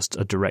than just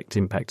a direct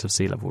impact of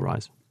sea level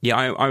rise. Yeah,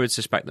 I would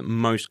suspect that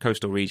most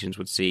coastal regions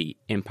would see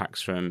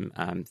impacts from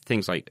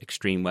things like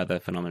extreme weather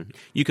phenomenon.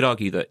 You could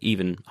argue that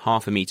even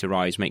half a metre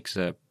rise makes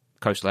a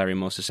coastal area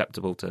more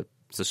susceptible to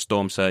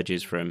storm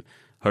surges from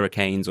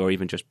hurricanes or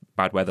even just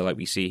bad weather like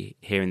we see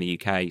here in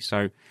the UK.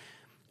 So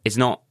it's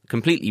not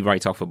completely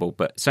write-offable,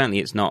 but certainly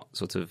it's not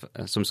sort of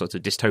some sort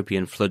of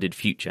dystopian flooded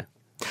future.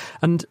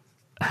 And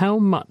how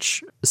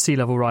much sea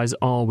level rise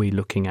are we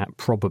looking at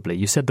probably?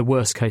 You said the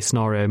worst case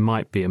scenario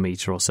might be a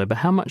metre or so, but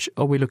how much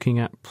are we looking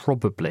at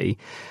probably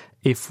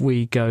if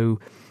we go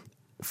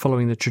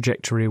following the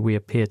trajectory we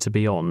appear to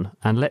be on?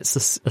 And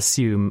let's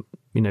assume,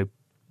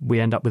 we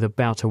end up with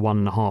about a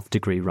 1.5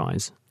 degree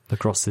rise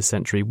across this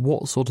century.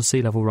 What sort of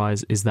sea level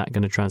rise is that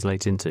going to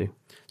translate into?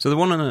 So the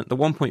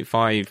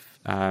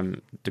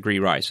 1.5 degree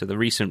rise, so the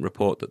recent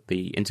report that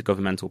the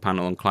Intergovernmental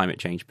Panel on Climate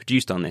Change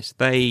produced on this,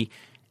 they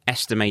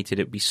estimated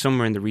it would be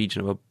somewhere in the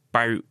region of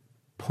about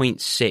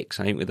 0.6,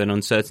 I think, with an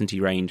uncertainty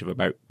range of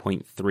about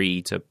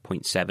 0.3 to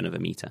 0.7 of a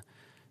metre.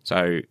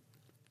 So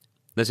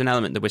there's an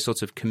element that we're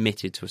sort of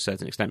committed to a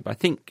certain extent. But I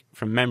think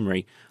from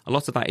memory, a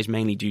lot of that is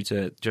mainly due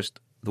to just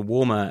the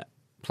warmer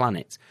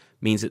planet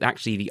means that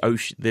actually the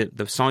ocean,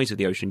 the size of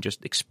the ocean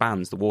just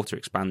expands, the water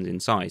expands in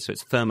size. So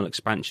it's thermal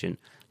expansion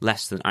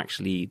less than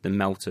actually the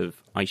melt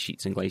of ice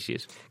sheets and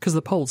glaciers. Because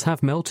the poles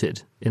have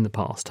melted in the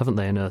past, haven't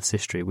they, in Earth's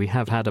history? We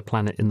have had a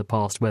planet in the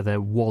past where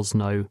there was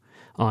no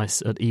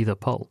ice at either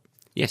pole.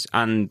 Yes,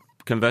 and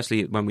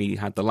conversely, when we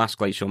had the last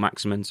glacial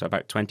maximum, so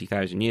about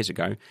 20,000 years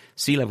ago,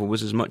 sea level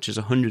was as much as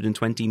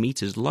 120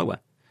 metres lower.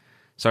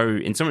 So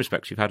in some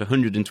respects, we've had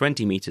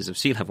 120 metres of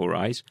sea level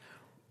rise.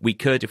 We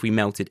could, if we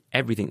melted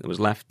everything that was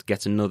left,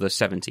 get another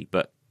 70,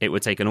 but it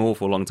would take an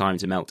awful long time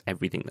to melt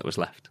everything that was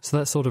left. So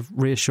that's sort of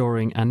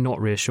reassuring and not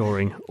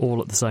reassuring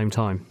all at the same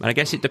time. And I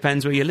guess it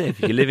depends where you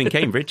live. If you live in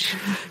Cambridge.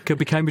 Could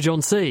be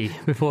Cambridge-on-Sea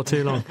before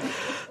too long.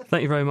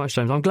 Thank you very much,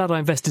 James. I'm glad I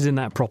invested in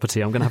that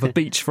property. I'm going to have a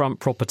beachfront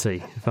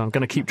property. I'm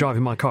going to keep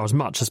driving my car as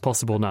much as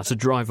possible now to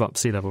drive up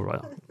sea level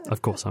rise.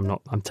 Of course, I'm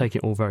not. I'm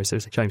taking it all very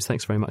seriously. James,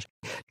 thanks very much.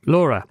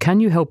 Laura,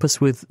 can you help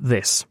us with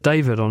this?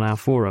 David on our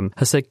forum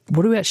has said,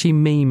 what do we actually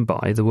mean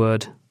by the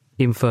word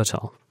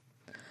infertile?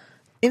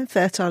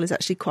 Infertile is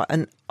actually quite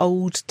an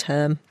old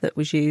term that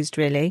was used,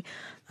 really.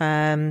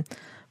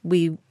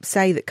 We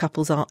say that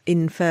couples are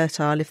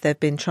infertile if they've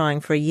been trying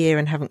for a year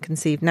and haven't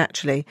conceived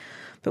naturally.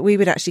 But we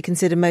would actually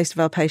consider most of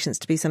our patients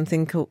to be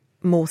something called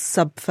more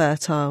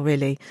subfertile,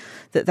 really,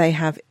 that they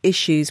have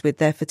issues with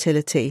their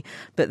fertility,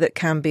 but that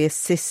can be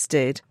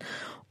assisted.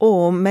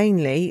 Or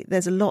mainly,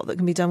 there's a lot that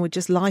can be done with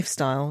just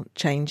lifestyle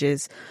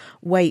changes.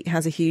 Weight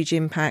has a huge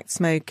impact,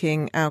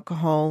 smoking,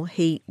 alcohol,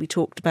 heat, we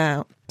talked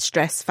about,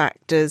 stress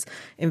factors,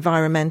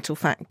 environmental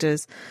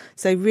factors.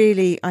 So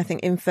really, I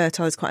think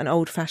infertile is quite an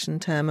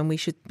old-fashioned term, and we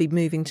should be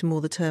moving to more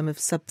the term of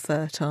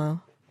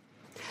subfertile.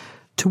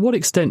 To what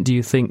extent do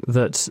you think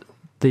that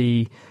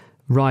the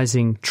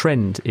rising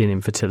trend in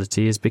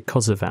infertility is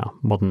because of our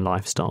modern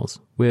lifestyles?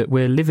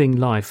 We're living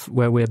life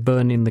where we're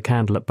burning the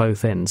candle at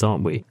both ends,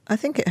 aren't we? I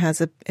think it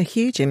has a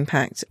huge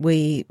impact.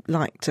 We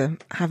like to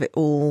have it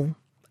all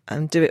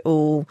and do it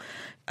all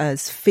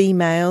as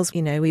females.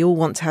 You know, we all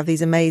want to have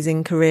these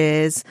amazing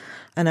careers,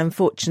 and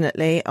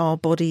unfortunately our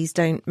bodies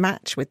don't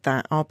match with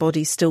that. Our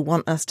bodies still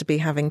want us to be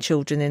having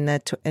children in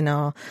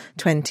our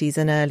 20s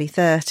and early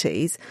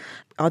 30s.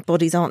 Our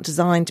bodies aren't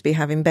designed to be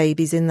having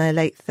babies in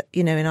their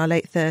in our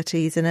late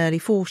 30s and early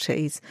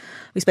 40s.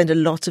 We spend a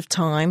lot of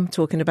time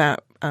talking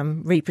about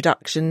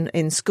reproduction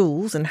in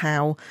schools and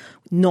how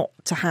not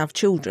to have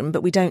children,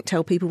 but we don't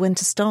tell people when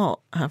to start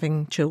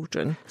having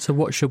children. So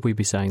what should we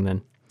be saying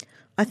then?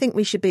 I think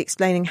we should be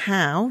explaining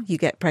how you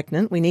get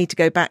pregnant. We need to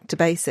go back to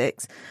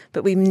basics,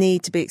 but we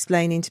need to be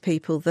explaining to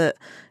people that,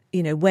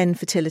 you know, when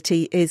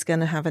fertility is going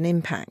to have an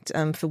impact.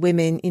 For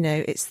women, you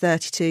know, it's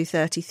 32,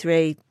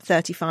 33,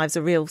 35 is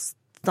a real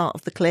start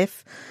of the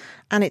cliff.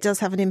 And it does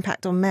have an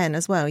impact on men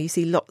as well. You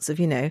see lots of,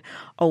 you know,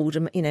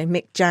 older, you know,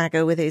 Mick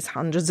Jagger with his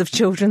hundreds of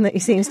children that he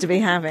seems to be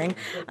having.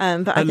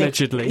 But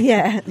allegedly.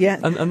 I think, yeah.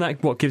 And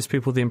that what gives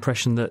people the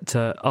impression that,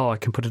 I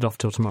can put it off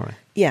till tomorrow.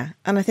 Yeah.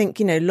 And I think,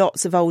 you know,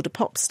 lots of older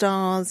pop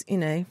stars, you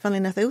know, funnily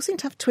enough, they all seem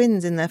to have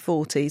twins in their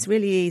 40s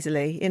really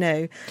easily, you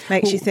know,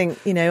 makes you think,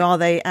 you know, are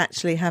they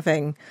actually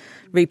having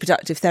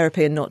reproductive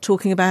therapy and not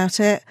talking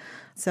about it?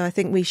 So I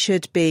think we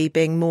should be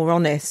being more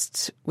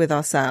honest with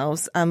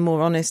ourselves and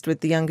more honest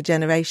with the younger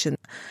generation,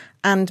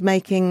 and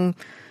making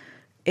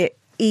it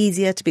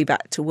easier to be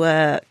back to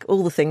work,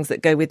 all the things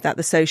that go with that,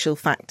 the social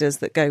factors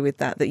that go with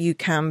that you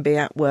can be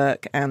at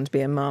work and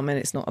be a mum, and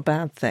it's not a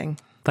bad thing.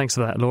 Thanks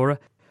for that, Laura.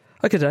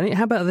 OK, Danny,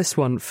 how about this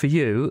one for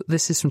you?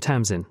 This is from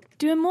Tamsin.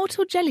 Do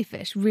immortal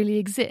jellyfish really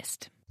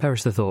exist?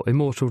 Perish the thought.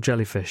 Immortal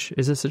jellyfish.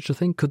 Is there such a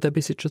thing? Could there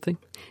be such a thing?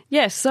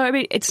 Yes, so I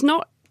mean, it's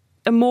not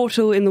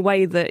immortal in the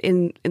way that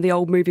in the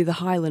old movie The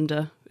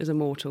Highlander is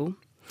immortal.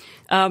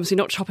 So you're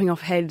not chopping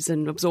off heads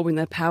and absorbing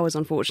their powers,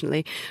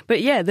 unfortunately.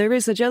 But yeah, there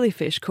is a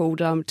jellyfish called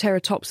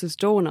Teratopsis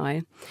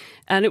dorni,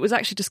 and it was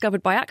actually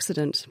discovered by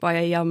accident by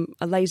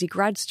a lazy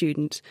grad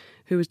student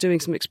who was doing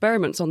some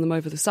experiments on them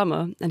over the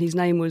summer, and his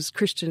name was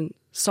Christian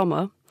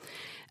Sommer.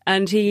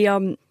 And he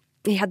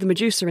had the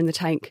Medusa in the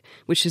tank,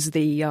 which is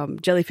the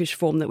jellyfish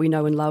form that we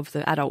know and love,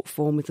 the adult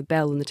form with the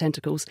bell and the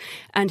tentacles.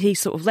 And he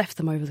sort of left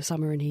them over the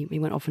summer, and he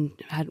went off and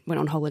went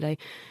on holiday.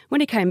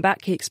 When he came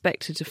back, he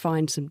expected to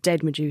find some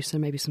dead Medusa,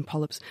 maybe some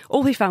polyps.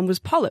 All he found was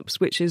polyps,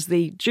 which is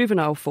the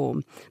juvenile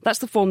form. That's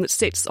the form that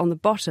sits on the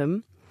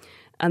bottom,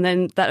 and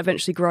then that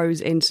eventually grows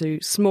into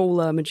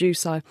smaller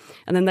Medusa,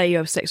 and then they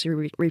are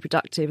sexually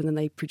reproductive, and then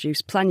they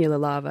produce planular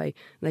larvae, and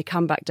they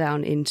come back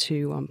down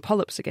into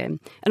polyps again.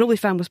 And all they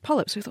found was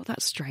polyps. So we thought,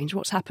 that's strange.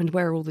 What's happened?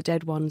 Where are all the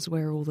dead ones?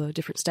 Where are all the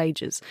different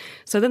stages?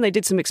 So then they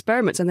did some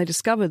experiments, and they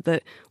discovered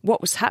that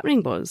what was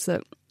happening was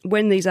that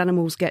when these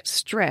animals get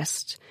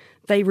stressed,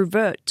 they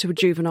revert to a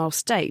juvenile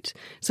state.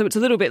 So it's a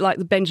little bit like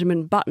the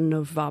Benjamin Button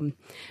of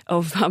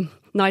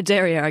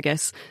Cnidaria, I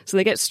guess. So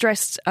they get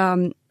stressed,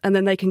 and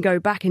then they can go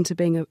back into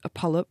being a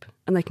polyp,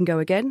 and they can go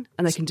again,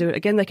 and they can do it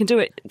again. They can do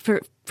it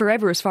for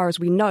forever, as far as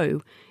we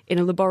know, in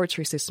a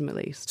laboratory system at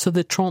least. So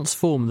they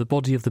transform the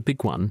body of the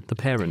big one, the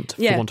parent,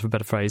 for want of a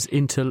better phrase,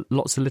 into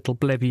lots of little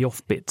blebby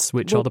off bits,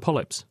 which are the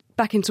polyps.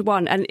 Back into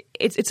one, and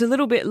it's a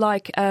little bit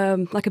like a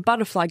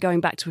butterfly going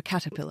back to a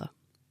caterpillar.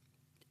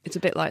 It's a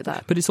bit like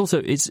that. But it's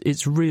also, it's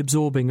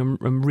reabsorbing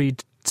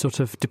and sort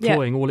of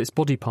deploying all its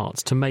body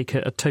parts to make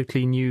it a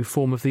totally new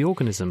form of the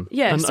organism.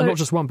 Yeah, and not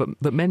just one,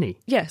 but many.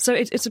 Yeah, so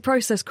it's a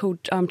process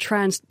called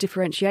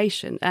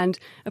transdifferentiation, and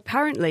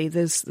apparently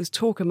there's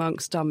talk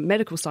amongst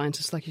medical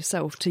scientists like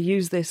yourself to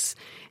use this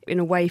in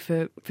a way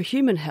for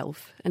human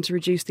health and to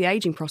reduce the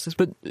ageing process.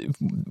 But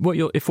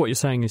if what you're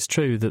saying is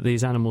true, that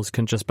these animals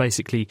can just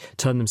basically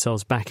turn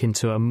themselves back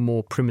into a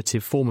more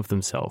primitive form of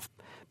themselves,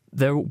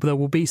 there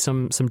will be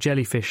some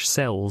jellyfish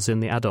cells in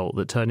the adult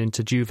that turn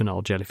into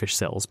juvenile jellyfish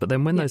cells. But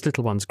then when those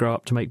little ones grow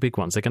up to make big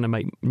ones, they're going to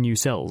make new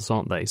cells,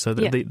 aren't they? So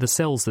the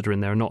cells that are in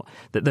there are not...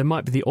 that there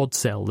might be the odd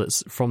cell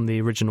that's from the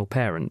original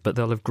parent, but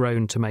they'll have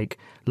grown to make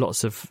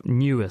lots of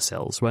newer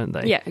cells, won't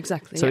they? Yeah,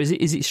 exactly. So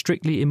is it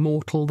strictly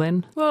immortal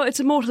then? Well,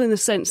 it's immortal in the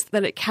sense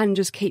that it can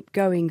just keep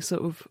going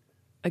sort of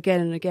again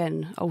and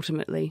again,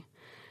 ultimately.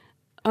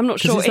 I'm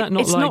not sure. It's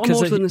not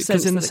immortal in the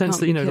sense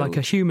that you know, like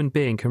a human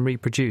being can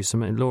reproduce. I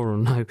mean, Laura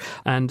will know.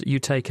 And you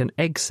take an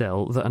egg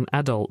cell that an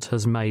adult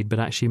has made, but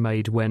actually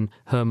made when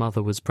her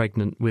mother was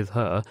pregnant with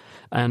her,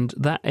 and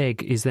that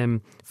egg is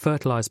then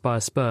fertilised by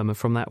a sperm, and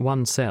from that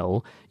one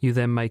cell, you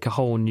then make a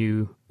whole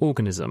new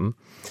organism.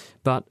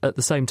 But at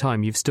the same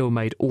time, you've still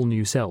made all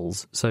new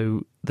cells.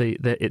 So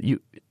you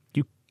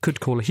could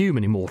call a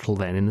human immortal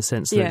then, in the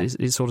sense that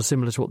it's sort of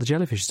similar to what the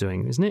jellyfish is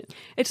doing, isn't it?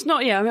 It's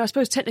not, I mean, I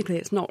suppose technically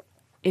it's not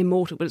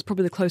immortal, but it's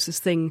probably the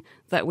closest thing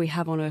that we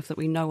have on Earth that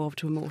we know of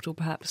to immortal,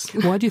 perhaps.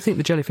 Why do you think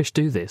the jellyfish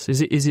do this?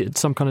 Is it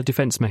some kind of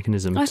defence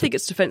mechanism? I think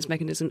it's a defence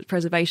mechanism, it's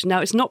preservation. Now,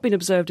 it's not been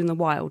observed in the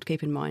wild,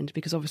 keep in mind,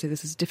 because obviously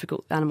this is a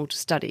difficult animal to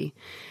study.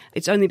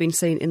 It's only been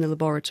seen in the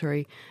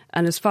laboratory,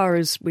 and as far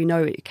as we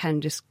know, it can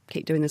just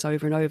keep doing this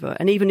over and over.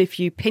 And even if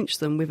you pinch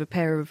them with a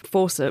pair of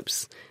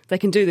forceps, they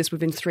can do this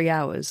within 3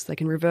 hours. They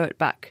can revert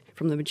back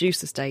from the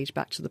Medusa stage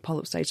back to the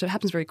polyp stage, so it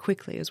happens very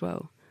quickly as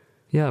well.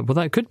 Yeah, well,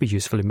 that could be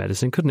useful in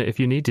medicine, couldn't it? If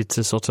you needed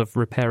to sort of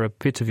repair a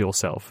bit of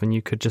yourself and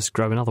you could just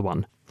grow another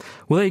one.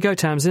 Well, there you go,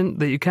 Tamsin,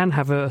 that you can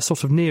have a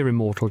sort of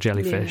near-immortal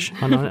jellyfish.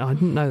 Yeah. And I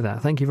didn't know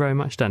that. Thank you very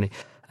much, Danny.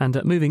 And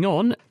moving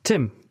on,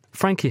 Tim,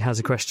 Frankie has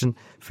a question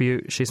for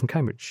you. She's from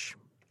Cambridge.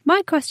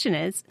 My question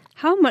is,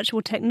 how much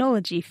will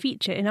technology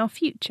feature in our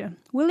future?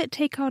 Will it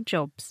take our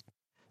jobs?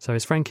 So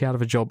is Frankie out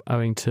of a job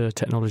owing to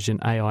technology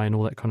and AI and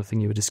all that kind of thing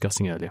you were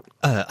discussing earlier?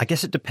 I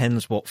guess it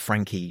depends what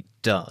Frankie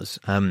does.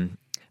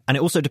 And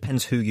it also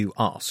depends who you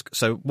ask.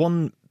 So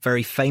one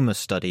very famous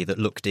study that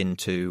looked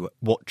into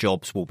what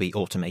jobs will be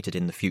automated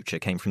in the future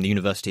came from the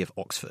University of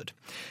Oxford.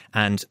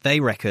 And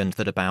they reckoned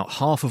that about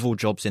half of all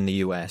jobs in the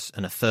US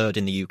and a third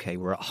in the UK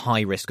were at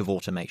high risk of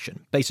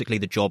automation. Basically,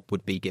 the job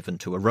would be given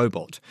to a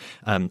robot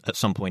at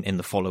some point in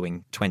the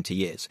following 20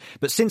 years.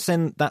 But since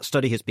then, that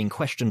study has been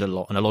questioned a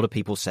lot, and a lot of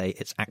people say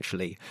it's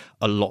actually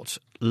a lot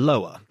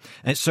lower.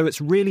 And so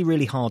it's really,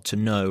 really hard to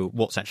know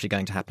what's actually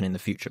going to happen in the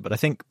future. But I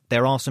think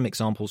there are some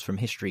examples from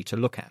history to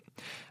look at.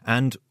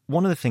 And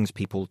one of the things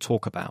people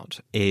talk about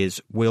is,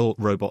 will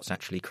robots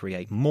actually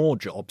create more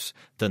jobs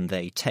than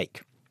they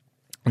take?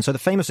 And so the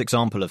famous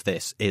example of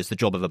this is the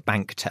job of a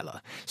bank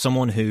teller,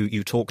 someone who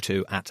you talk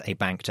to at a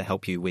bank to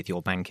help you with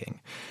your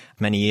banking.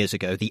 Many years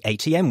ago, the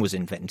ATM was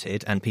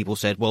invented, and people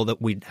said, well,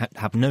 that we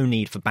have no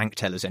need for bank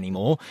tellers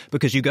anymore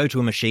because you go to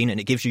a machine and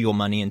it gives you your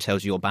money and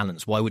tells you your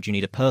balance. Why would you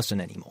need a person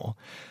anymore?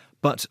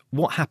 But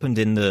what happened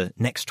in the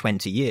next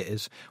 20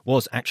 years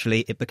was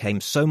actually it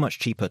became so much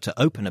cheaper to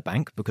open a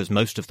bank because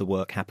most of the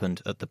work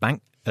happened at the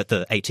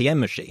ATM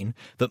machine,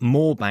 that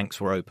more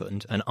banks were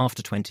opened. And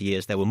after 20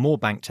 years, there were more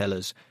bank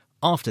tellers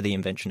after the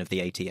invention of the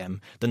ATM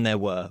than there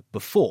were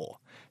before.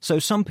 So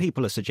some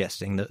people are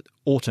suggesting that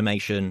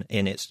automation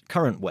in its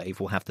current wave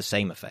will have the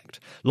same effect.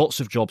 Lots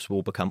of jobs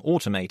will become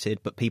automated,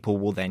 but people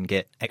will then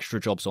get extra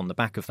jobs on the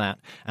back of that,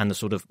 and the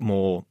sort of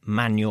more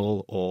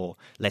manual or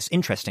less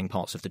interesting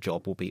parts of the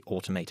job will be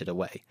automated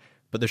away.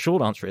 But the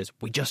short answer is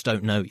we just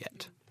don't know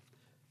yet.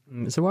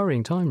 It's a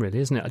worrying time, really,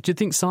 isn't it? Do you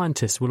think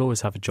scientists will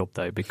always have a job,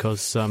 though?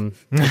 Because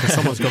someone's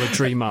got to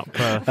dream up...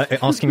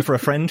 Asking for a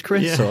friend,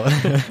 Chris? Yeah.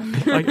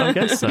 Or? I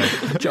guess so.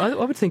 I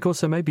would think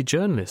also maybe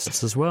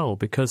journalists as well,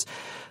 because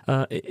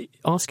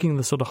asking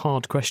the sort of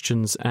hard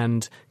questions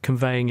and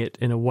conveying it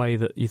in a way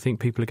that you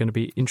think people are going to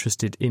be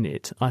interested in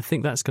it, I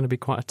think that's going to be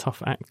quite a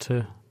tough act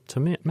to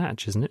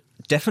match, isn't it?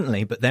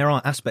 Definitely, but there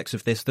are aspects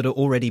of this that are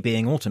already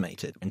being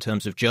automated. In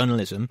terms of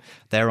journalism,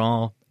 there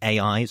are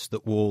AIs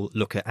that will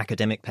look at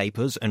academic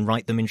papers and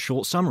write them in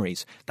short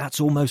summaries. That's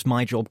almost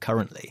my job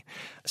currently.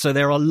 So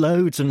there are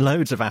loads and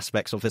loads of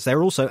aspects of this. There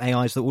are also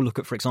AIs that will look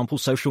at, for example,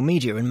 social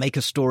media and make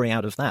a story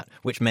out of that,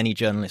 which many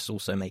journalists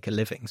also make a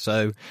living.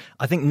 So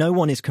I think no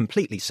one is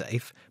completely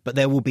safe, but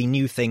there will be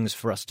new things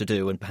for us to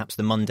do, and perhaps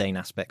the mundane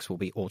aspects will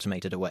be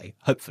automated away,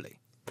 hopefully.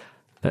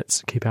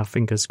 Let's keep our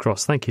fingers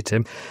crossed. Thank you,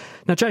 Tim.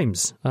 Now,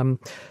 James,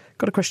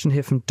 got a question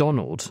here from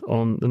Donald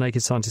on the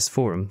Naked Scientist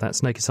forum.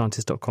 That's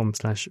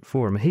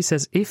nakedscientist.com/forum. He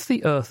says, if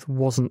the Earth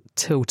wasn't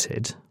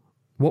tilted,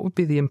 what would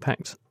be the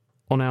impact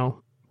on our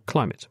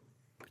climate?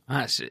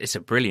 It's a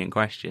brilliant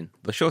question.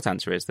 The short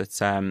answer is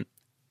that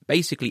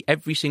basically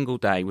every single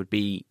day would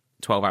be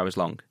 12 hours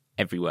long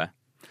everywhere.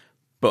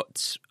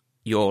 But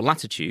your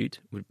latitude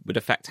would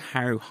affect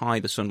how high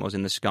the sun was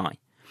in the sky.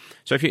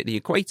 So if you're at the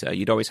equator,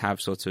 you'd always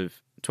have sort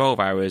of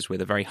 12 hours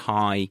with a very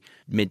high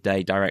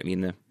midday directly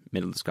in the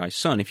middle of the sky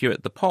sun. If you're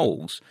at the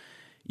poles,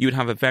 you would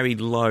have a very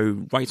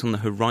low, right on the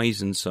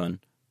horizon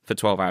sun for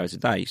 12 hours a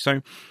day.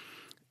 So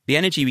the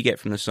energy we get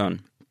from the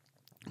sun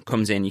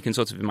comes in. You can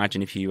sort of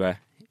imagine if you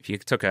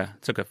took a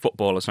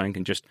football or something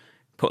and just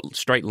put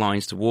straight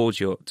lines towards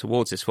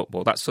this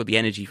football, that's sort of the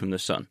energy from the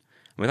sun.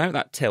 Without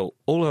that tilt,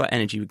 all of that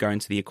energy would go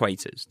into the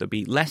equators. There'd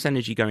be less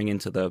energy going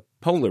into the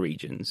polar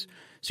regions,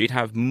 so you'd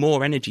have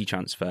more energy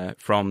transfer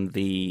from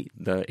the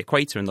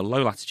equator and the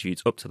low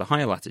latitudes up to the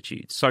higher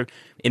latitudes. So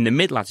in the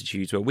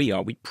mid-latitudes where we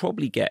are, we'd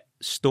probably get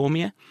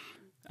stormier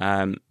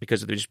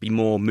because there'd just be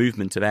more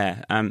movement of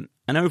air. And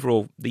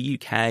overall, the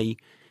UK,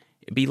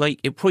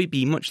 it'd probably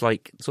be much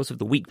like sort of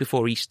the week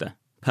before Easter,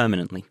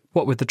 permanently.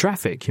 What, with the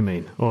traffic, you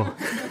mean? Or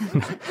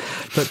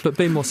but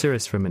being more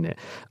serious for a minute.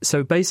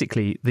 So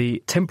basically,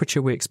 the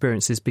temperature we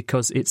experience is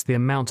because it's the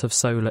amount of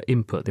solar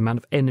input, the amount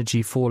of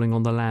energy falling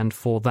on the land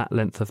for that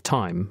length of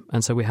time.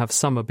 And so we have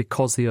summer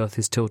because the Earth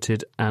is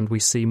tilted and we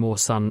see more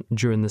sun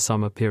during the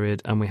summer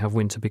period, and we have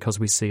winter because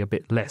we see a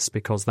bit less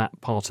because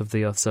that part of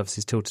the Earth's surface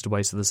is tilted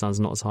away so the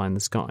sun's not as high in the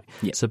sky.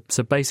 Yeah.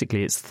 So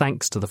basically, it's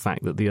thanks to the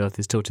fact that the Earth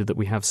is tilted that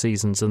we have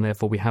seasons, and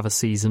therefore we have a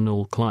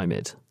seasonal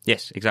climate.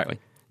 Yes, exactly.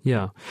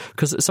 Yeah,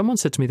 because someone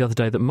said to me the other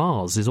day that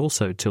Mars is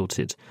also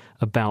tilted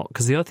about,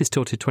 because the Earth is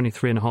tilted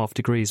 23.5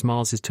 degrees,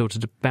 Mars is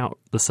tilted about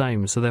the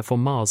same, so therefore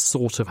Mars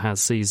sort of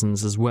has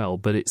seasons as well,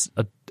 but it's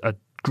a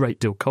great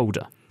deal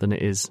colder than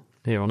it is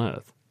here on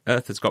Earth.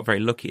 Earth has got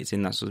very lucky. It's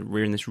in that sort of,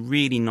 we're in this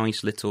really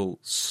nice little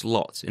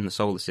slot in the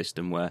solar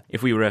system where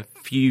if we were a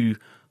few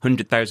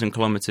 100,000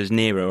 kilometres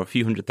nearer or a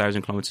few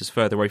 100,000 kilometres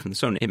further away from the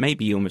sun, it may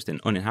be almost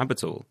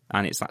uninhabitable.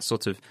 And it's that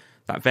sort of,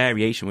 that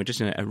variation. We're just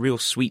in a real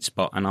sweet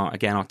spot, and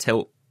our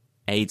tilt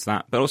aids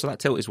that. But also that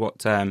tilt is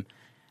what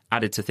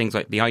added to things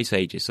like the ice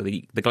ages. So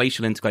the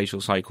glacial interglacial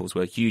cycles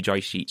where huge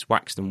ice sheets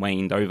waxed and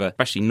waned over,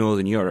 especially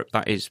northern Europe.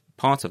 That is,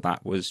 part of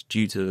that was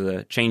due to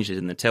the changes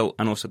in the tilt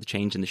and also the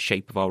change in the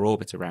shape of our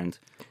orbit around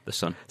the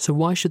sun. So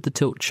why should the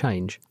tilt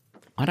change?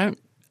 I don't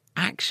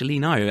actually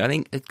know. I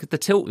think the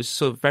tilt was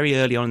sort of very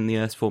early on in the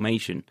Earth's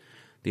formation.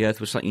 The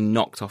Earth was slightly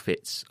knocked off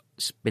its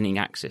spinning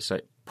axis, so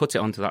it put it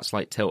onto that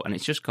slight tilt, and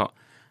it's just got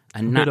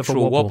a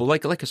natural wobble,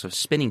 like a sort of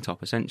spinning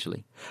top,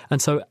 essentially.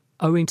 And so,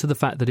 owing to the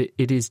fact that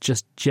it is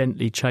just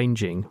gently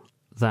changing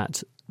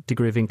that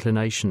degree of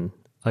inclination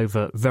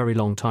over very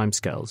long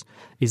timescales,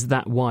 is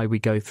that why we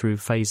go through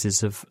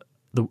phases of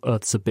the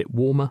Earth's a bit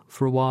warmer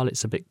for a while,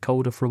 it's a bit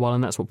colder for a while,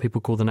 and that's what people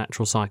call the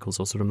natural cycles,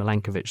 or sort of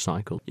Milankovitch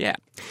cycle? Yeah.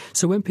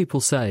 So when people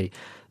say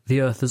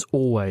the Earth has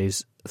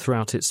always,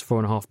 throughout its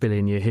 4.5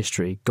 billion year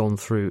history, gone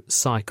through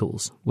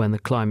cycles when the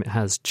climate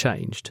has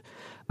changed,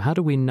 how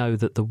do we know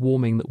that the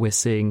warming that we're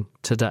seeing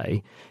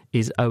today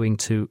is owing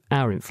to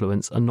our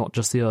influence and not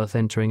just the Earth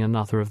entering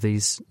another of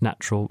these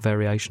natural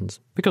variations?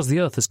 Because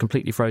the Earth has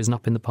completely frozen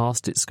up in the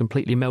past, it's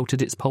completely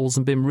melted its poles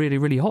and been really,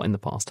 really hot in the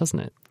past,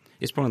 hasn't it?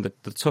 It's one of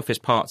the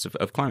toughest parts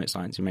of climate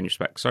science in many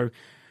respects. So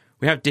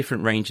we have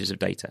different ranges of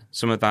data.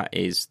 Some of that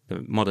is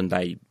the modern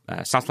day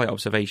satellite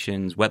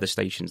observations, weather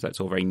stations.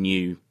 That's all very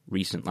new,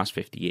 recent, last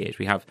 50 years.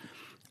 We have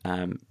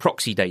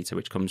proxy data,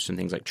 which comes from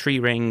things like tree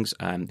rings,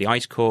 the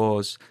ice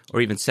cores,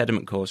 or even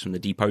sediment cores from the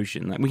deep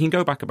ocean. We can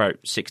go back about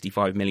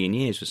 65 million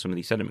years for some of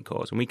these sediment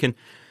cores, and we can,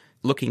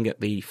 looking at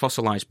the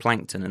fossilized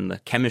plankton and the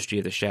chemistry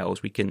of the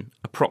shells, we can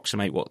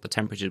approximate what the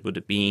temperatures would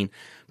have been.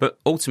 But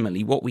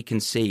ultimately, what we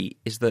can see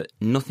is that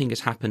nothing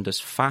has happened as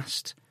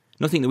fast.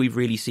 Nothing that we've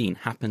really seen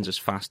happens as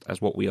fast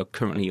as what we are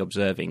currently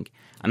observing.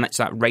 And that's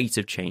that rate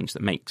of change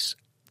that makes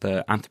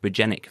the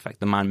anthropogenic effect,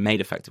 the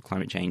man-made effect of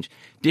climate change,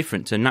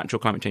 different to natural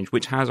climate change,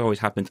 which has always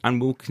happened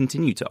and will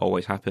continue to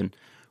always happen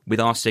with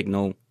our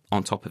signal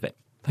on top of it.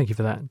 Thank you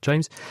for that,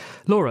 James.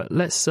 Laura,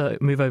 let's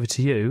move over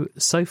to you.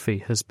 Sophie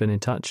has been in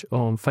touch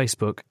on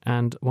Facebook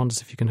and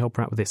wonders if you can help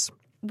her out with this.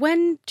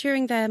 When,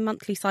 during their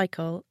monthly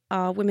cycle,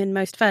 are women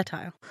most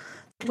fertile?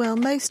 Well,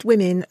 most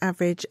women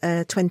average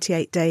a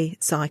 28-day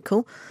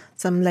cycle.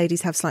 Some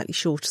ladies have slightly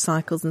shorter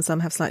cycles and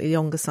some have slightly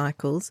longer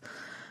cycles.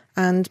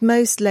 And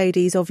most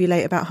ladies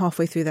ovulate about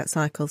halfway through that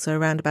cycle, so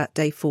around about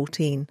day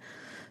 14.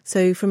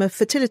 So from a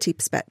fertility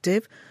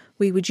perspective,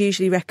 we would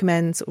usually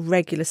recommend sort of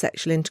regular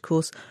sexual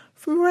intercourse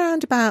from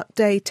around about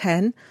day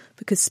 10,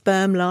 because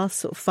sperm lasts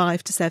sort of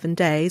 5 to 7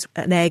 days.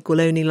 An egg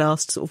will only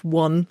last sort of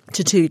 1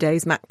 to 2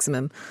 days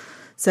maximum.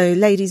 So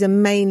ladies are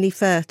mainly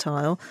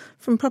fertile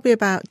from probably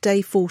about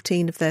day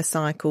 14 of their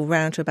cycle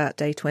round to about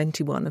day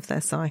 21 of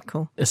their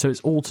cycle. So it's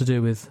all to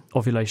do with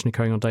ovulation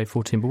occurring on day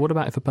 14. But what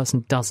about if a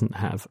person doesn't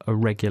have a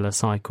regular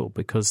cycle?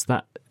 Because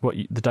the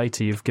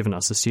data you've given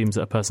us assumes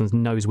that a person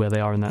knows where they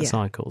are in that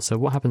cycle. So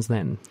what happens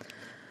then?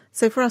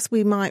 So for us,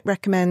 we might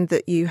recommend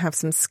that you have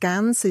some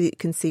scans so that you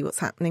can see what's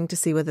happening, to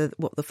see what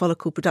the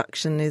follicle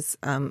production is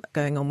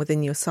going on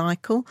within your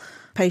cycle.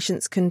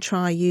 Patients can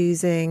try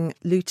using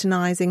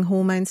luteinizing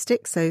hormone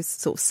sticks, those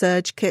sort of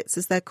surge kits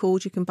as they're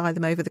called. You can buy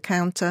them over the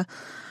counter.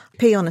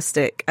 Pee on a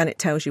stick and it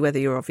tells you whether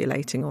you're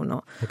ovulating or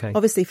not. Okay.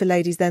 Obviously, for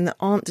ladies then that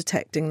aren't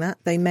detecting that,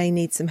 they may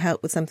need some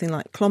help with something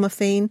like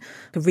clomiphene,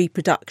 a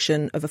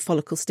reproduction of a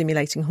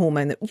follicle-stimulating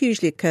hormone that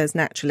usually occurs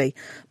naturally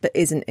but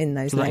isn't in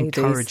those ladies.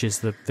 That encourages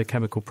the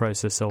chemical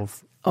process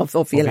of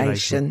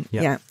ovulation.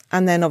 Yeah. Yeah.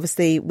 And then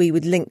obviously we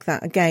would link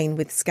that again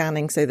with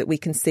scanning so that we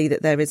can see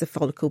that there is a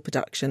follicle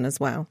production as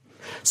well.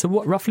 So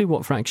roughly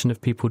what fraction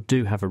of people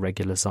do have a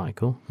regular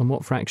cycle and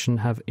what fraction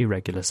have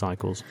irregular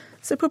cycles?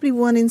 So probably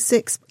 1 in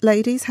 6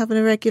 ladies have an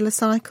irregular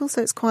cycle,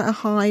 so it's quite a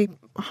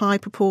high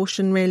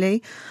proportion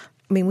really.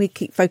 I mean, we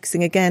keep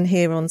focusing again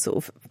here on sort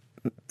of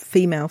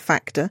female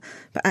factor,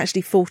 but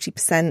actually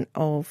 40%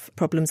 of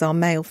problems are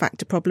male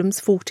factor problems,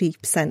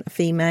 40% are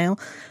female,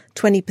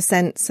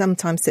 20%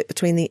 sometimes sit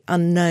between the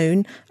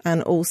unknown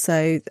and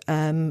also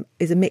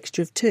is a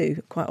mixture of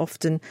two. Quite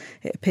often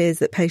it appears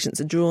that patients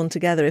are drawn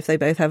together if they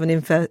both have an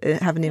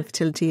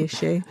infertility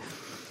issue.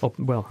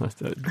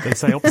 they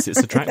say opposites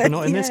attract, but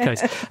not in this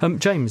case.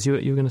 James, you were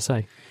going to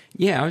say?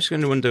 Yeah, I was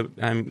going to wonder,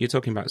 you're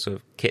talking about sort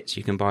of kits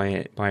you can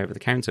buy over the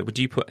counter. Would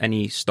you put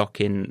any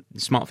stock in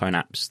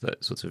smartphone apps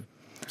that sort of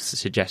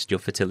suggest your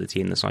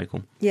fertility in the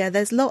cycle? Yeah,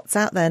 there's lots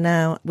out there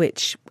now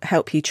which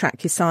help you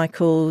track your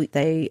cycle.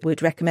 They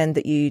would recommend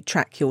that you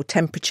track your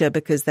temperature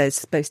because there's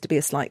supposed to be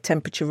a slight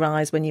temperature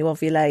rise when you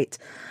ovulate.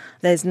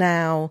 There's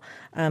now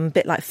a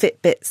bit like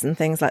Fitbits and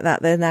things like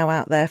that. They're now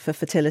out there for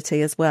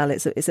fertility as well.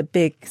 It's a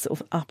big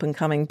sort of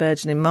up-and-coming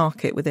burgeoning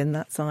market within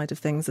that side of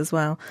things as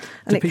well.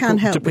 And can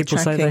help with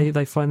tracking. Do people say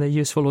they find they're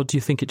useful, or do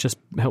you think it just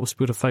helps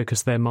people to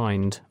focus their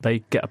mind? They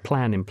get a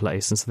plan in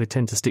place and so they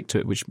tend to stick to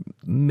it, which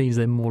means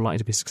they're more likely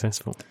to be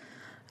successful.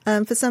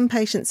 For some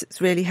patients, it's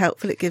really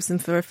helpful. It gives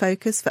them a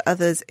focus. For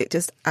others, it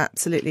just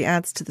absolutely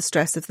adds to the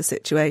stress of the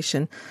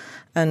situation.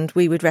 And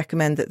we would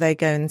recommend that they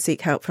go and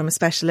seek help from a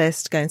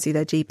specialist, go and see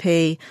their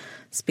GP,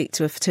 speak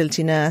to a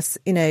fertility nurse.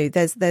 You know,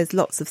 there's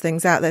lots of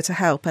things out there to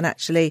help. And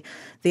actually,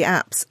 the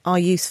apps are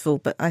useful.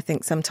 But I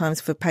think sometimes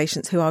for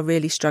patients who are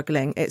really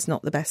struggling, it's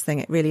not the best thing.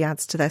 It really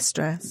adds to their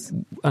stress.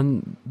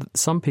 And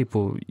some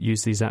people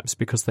use these apps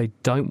because they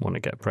don't want to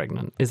get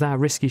pregnant. Is that a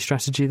risky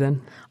strategy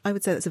then? I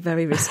would say that's a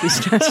very risky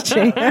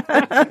strategy.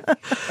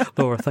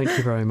 Laura, thank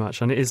you very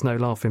much. And it is no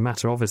laughing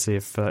matter, obviously,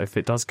 if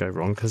it does go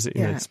wrong, because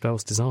it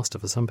spells disaster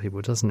for some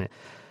people, doesn't it?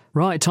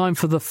 Right, time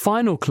for the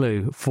final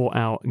clue for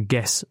our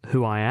Guess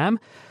Who I Am.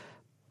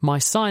 My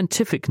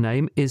scientific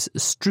name is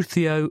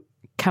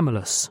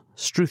Struthiocamelus.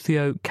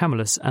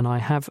 Struthiocamelus, and I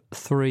have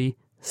 3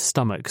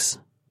 stomachs.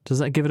 Does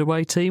that give it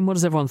away, team? What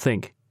does everyone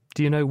think?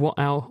 Do you know what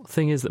our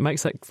thing is that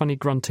makes that funny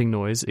grunting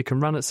noise? It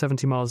can run at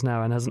 70 miles an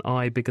hour and has an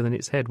eye bigger than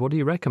its head. What do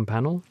you reckon,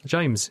 panel?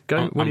 James,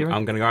 go. What do you reckon?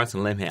 I'm going to go out on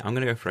a limb here. I'm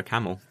going to go for a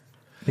camel.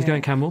 He's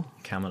going camel?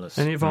 Camelus.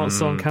 Any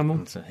advance on camel?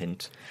 That's a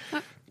hint.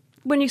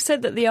 When you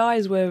said that the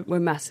eyes were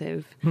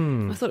massive,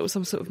 I thought it was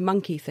some sort of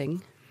monkey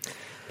thing.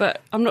 But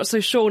I'm not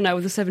so sure now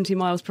with the 70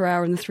 miles per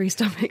hour and the 3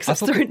 stomachs. That's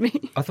thrown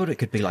me. I thought it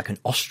could be like an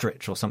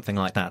ostrich or something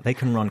like that. They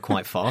can run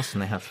quite fast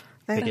and they have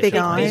big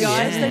eyes. Big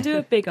eyes. They do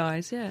have big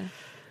eyes, yeah.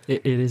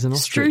 It is an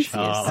ostrich.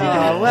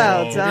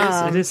 Well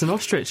done. It is an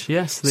ostrich,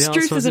 yes.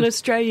 Struth is an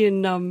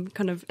Australian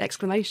kind of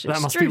exclamation.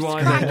 That must Struth, be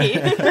why.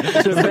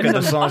 Look at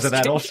the size of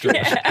that ostrich.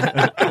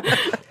 Yeah.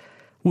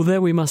 Well,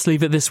 there we must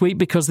leave it this week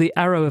because the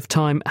arrow of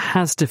time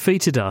has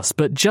defeated us.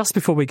 But just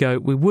before we go,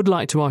 we would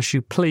like to ask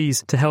you,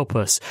 please, to help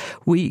us.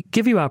 We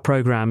give you our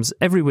programmes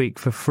every week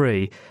for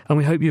free, and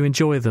we hope you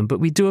enjoy them. But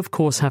we do, of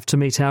course, have to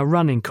meet our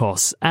running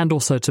costs and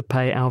also to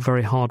pay our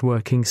very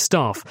hard-working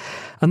staff.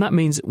 And that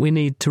means we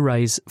need to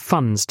raise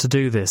funds to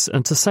do this.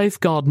 And to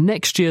safeguard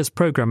next year's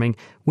programming,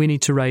 we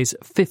need to raise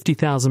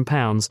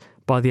 £50,000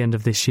 by the end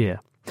of this year.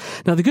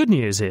 Now, the good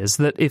news is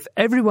that if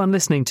everyone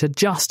listening to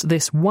just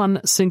this one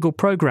single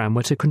programme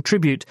were to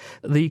contribute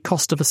the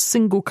cost of a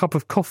single cup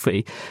of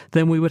coffee,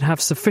 then we would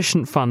have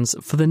sufficient funds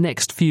for the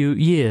next few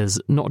years,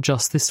 not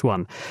just this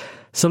one.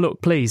 So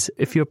look, please,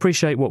 if you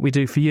appreciate what we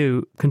do for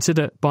you,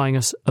 consider buying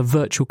us a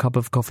virtual cup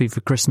of coffee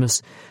for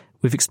Christmas.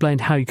 We've explained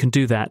how you can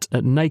do that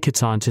at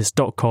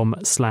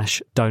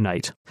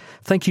nakedscientist.com/donate.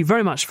 Thank you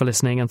very much for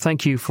listening, and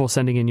thank you for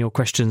sending in your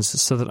questions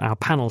so that our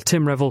panel,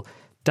 Tim Revel,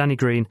 Danny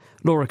Green,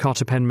 Laura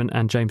Carter-Penman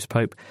and James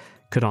Pope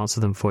could answer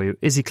them for you.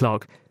 Izzy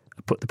Clark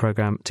put the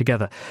programme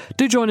together.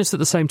 Do join us at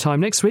the same time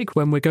next week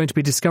when we're going to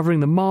be discovering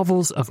the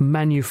marvels of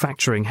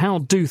manufacturing. How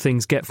do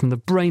things get from the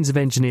brains of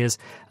engineers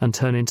and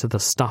turn into the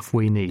stuff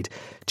we need?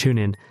 Tune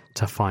in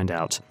to find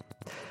out.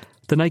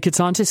 The Naked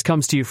Scientist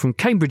comes to you from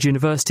Cambridge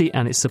University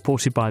and is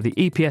supported by the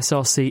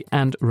EPSRC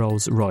and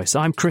Rolls-Royce.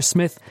 I'm Chris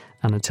Smith,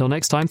 and until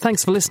next time,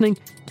 thanks for listening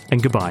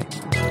and goodbye.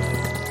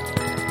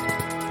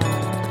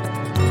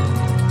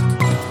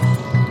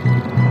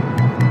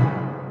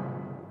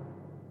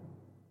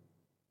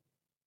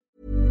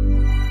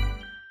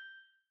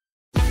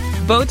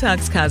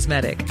 Botox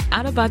Cosmetic,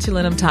 out of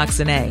botulinum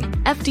toxin A,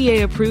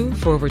 FDA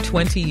approved for over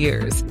 20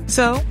 years.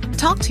 So,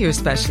 talk to your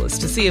specialist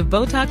to see if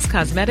Botox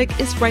Cosmetic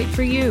is right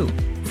for you.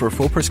 For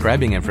full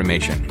prescribing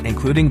information,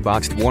 including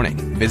boxed warning,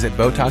 visit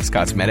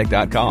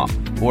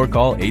BotoxCosmetic.com or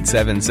call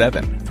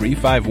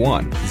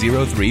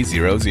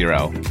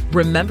 877-351-0300.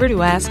 Remember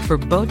to ask for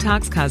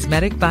Botox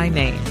Cosmetic by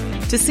name.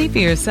 To see for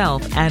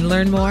yourself and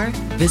learn more,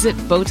 visit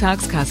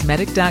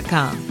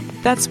BotoxCosmetic.com.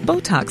 That's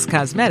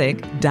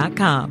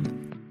BotoxCosmetic.com.